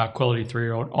quality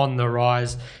 3-year-old on the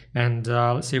rise. And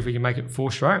let's see if we can make it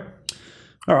 4 straight.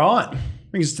 All right.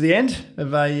 Brings us to the end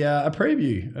of a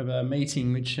preview of a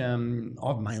meeting which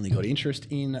I've mainly got interest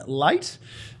in late.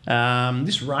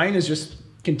 This rain is just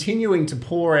continuing to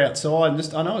pour outside.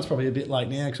 I know it's probably a bit late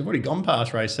now because I've already gone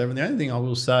past race 7. The only thing I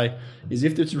will say is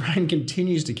if this rain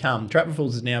continues to come, Trap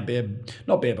Fools is now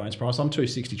not bare bones price. I'm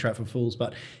 $260 Trap Fools,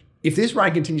 but if this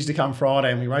rain continues to come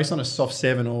Friday and we race on a soft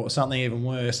 7 or something even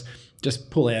worse,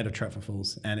 just pull out of Trap for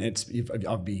Fools. And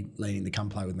I'd be leaning to come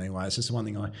play with me anyway. It's just one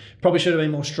thing I probably should have been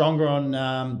more stronger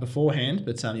on beforehand.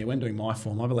 But when doing my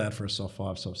form, I've allowed for a soft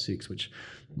 5, soft 6, which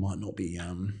might not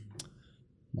have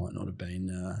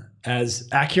been as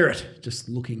accurate, just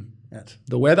looking at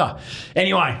the weather.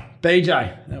 Anyway,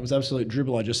 BJ, that was absolute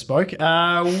dribble I just spoke.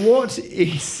 What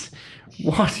is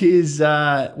your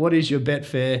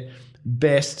Betfair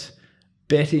best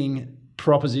betting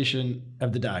proposition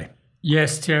of the day?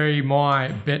 Yes, Terry, my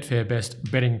Betfair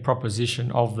best betting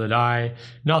proposition of the day.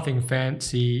 Nothing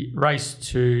fancy. Race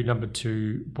 2, number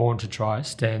 2, Born to Try,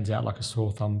 stands out like a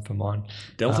sore thumb for mine.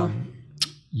 Delta?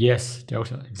 Yes,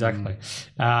 Delta, exactly.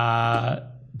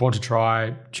 Born to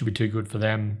Try should be too good for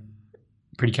them.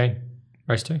 Pretty keen.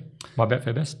 Race 2, my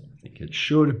Betfair best. I think it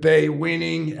should be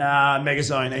winning.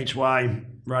 Megazone each way.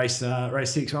 Race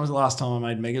 6. When was the last time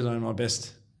I made Megazone my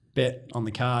best bet on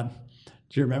the card?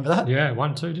 Do you remember that? Yeah,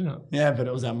 1-2, didn't it? Yeah, but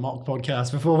it was our mock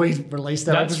podcast before we released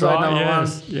that That's episode right, number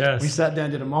yes, 1. Yes. We sat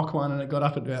down, did a mock one, and it got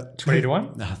up at about 20 to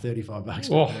 1? No, $35 for the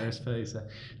RSP. So it's a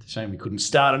shame we couldn't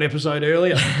start an episode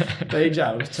earlier. BJ,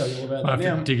 I'll just tell you all about that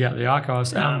now. Have to dig out the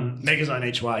archives. Megazone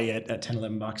each way at $10,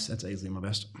 $11. That's easily my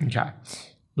best. Okay.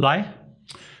 Lay?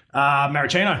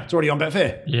 Maricino. It's already on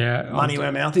Betfair. Yeah. Money where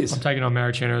mouth is. I'm taking on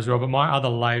Maricino as well, but my other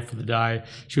lay for the day,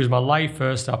 she was my lay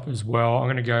first up as well. I'm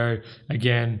going to go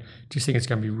again. Just think it's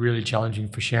going to be really challenging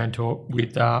for Shantor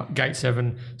with gate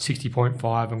 7,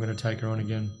 60.5. I'm going to take her on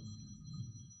again.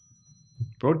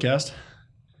 Broadcast.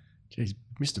 Jeez,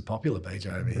 Mr. Popular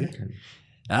BJ over here.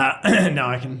 No,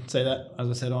 I can say that. As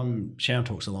I said,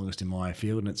 Shantor's the longest in my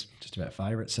field, and it's just about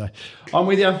favourite. So I'm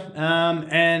with you.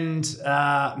 And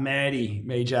Maddie,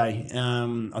 BJ,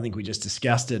 I think we just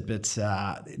discussed it, but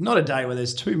not a day where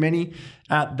there's too many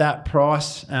at that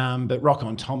price. But Rock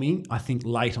on Tommy, I think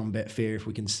late on Betfair, if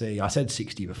we can see, I said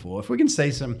 60 before, if we can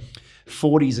see some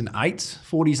 40s and 8s,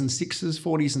 40s and 6s,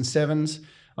 40s and 7s,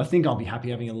 I think I'll be happy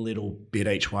having a little bit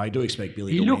each way. I do expect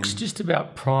Billy to win. He looks just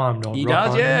about primed on He Rock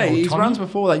does, on, yeah. His Tommy. runs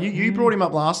before that. You brought him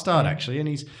up last start, actually, and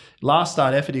his last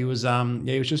start effort, he was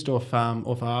just off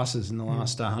arses in the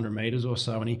last 100 metres or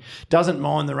so, and he doesn't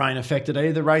mind the rain affected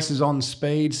either. The race is on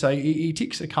speed, so he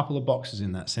ticks a couple of boxes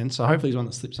in that sense. So hopefully he's one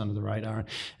that slips under the radar.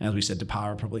 And as we said,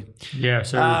 Depara probably. Yeah,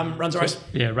 so runs a race.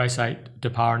 Yeah, race 8,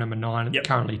 Depara number 9. Yep.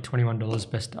 Currently $21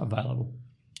 best available.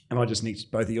 And I just nicked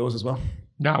both of yours as well.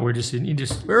 No, we're just in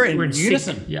we're in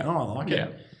unison. Sync. Yeah. Oh, I like it. Yeah.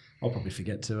 I'll probably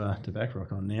forget to back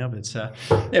Rock on now, but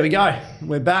there we go.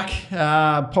 We're back.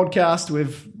 Podcast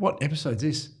with what episode's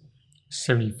this?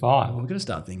 75. Well, we've got to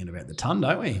start thinking about the ton,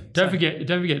 don't we? Don't forget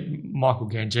Michael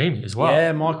Gangemi as well.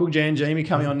 Yeah, Michael Gangemi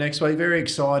coming on next week. Very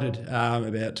excited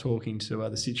about talking to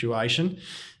the situation.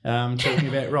 Talking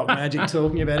about Rock Magic,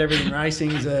 talking about everything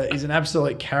racing. Is an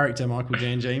absolute character, Michael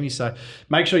Gangemi. So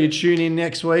make sure you tune in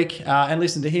next week and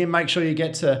listen to him. Make sure you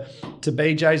get to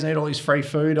BJ's and eat all his free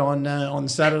food on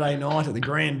Saturday night at the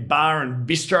Grand Bar and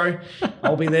Bistro.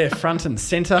 I'll be there front and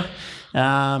centre.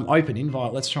 Open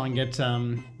invite. Let's try and get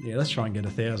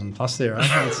 1,000 plus there.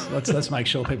 Eh? Let's make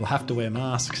sure people have to wear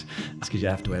masks. It's because you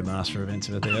have to wear masks for events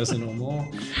of 1,000 or more.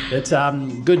 But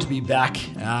good to be back.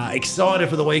 Excited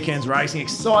for the weekend's racing.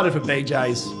 Excited for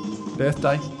BJ's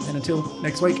birthday. And until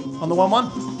next week on the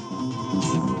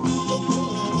 1-1.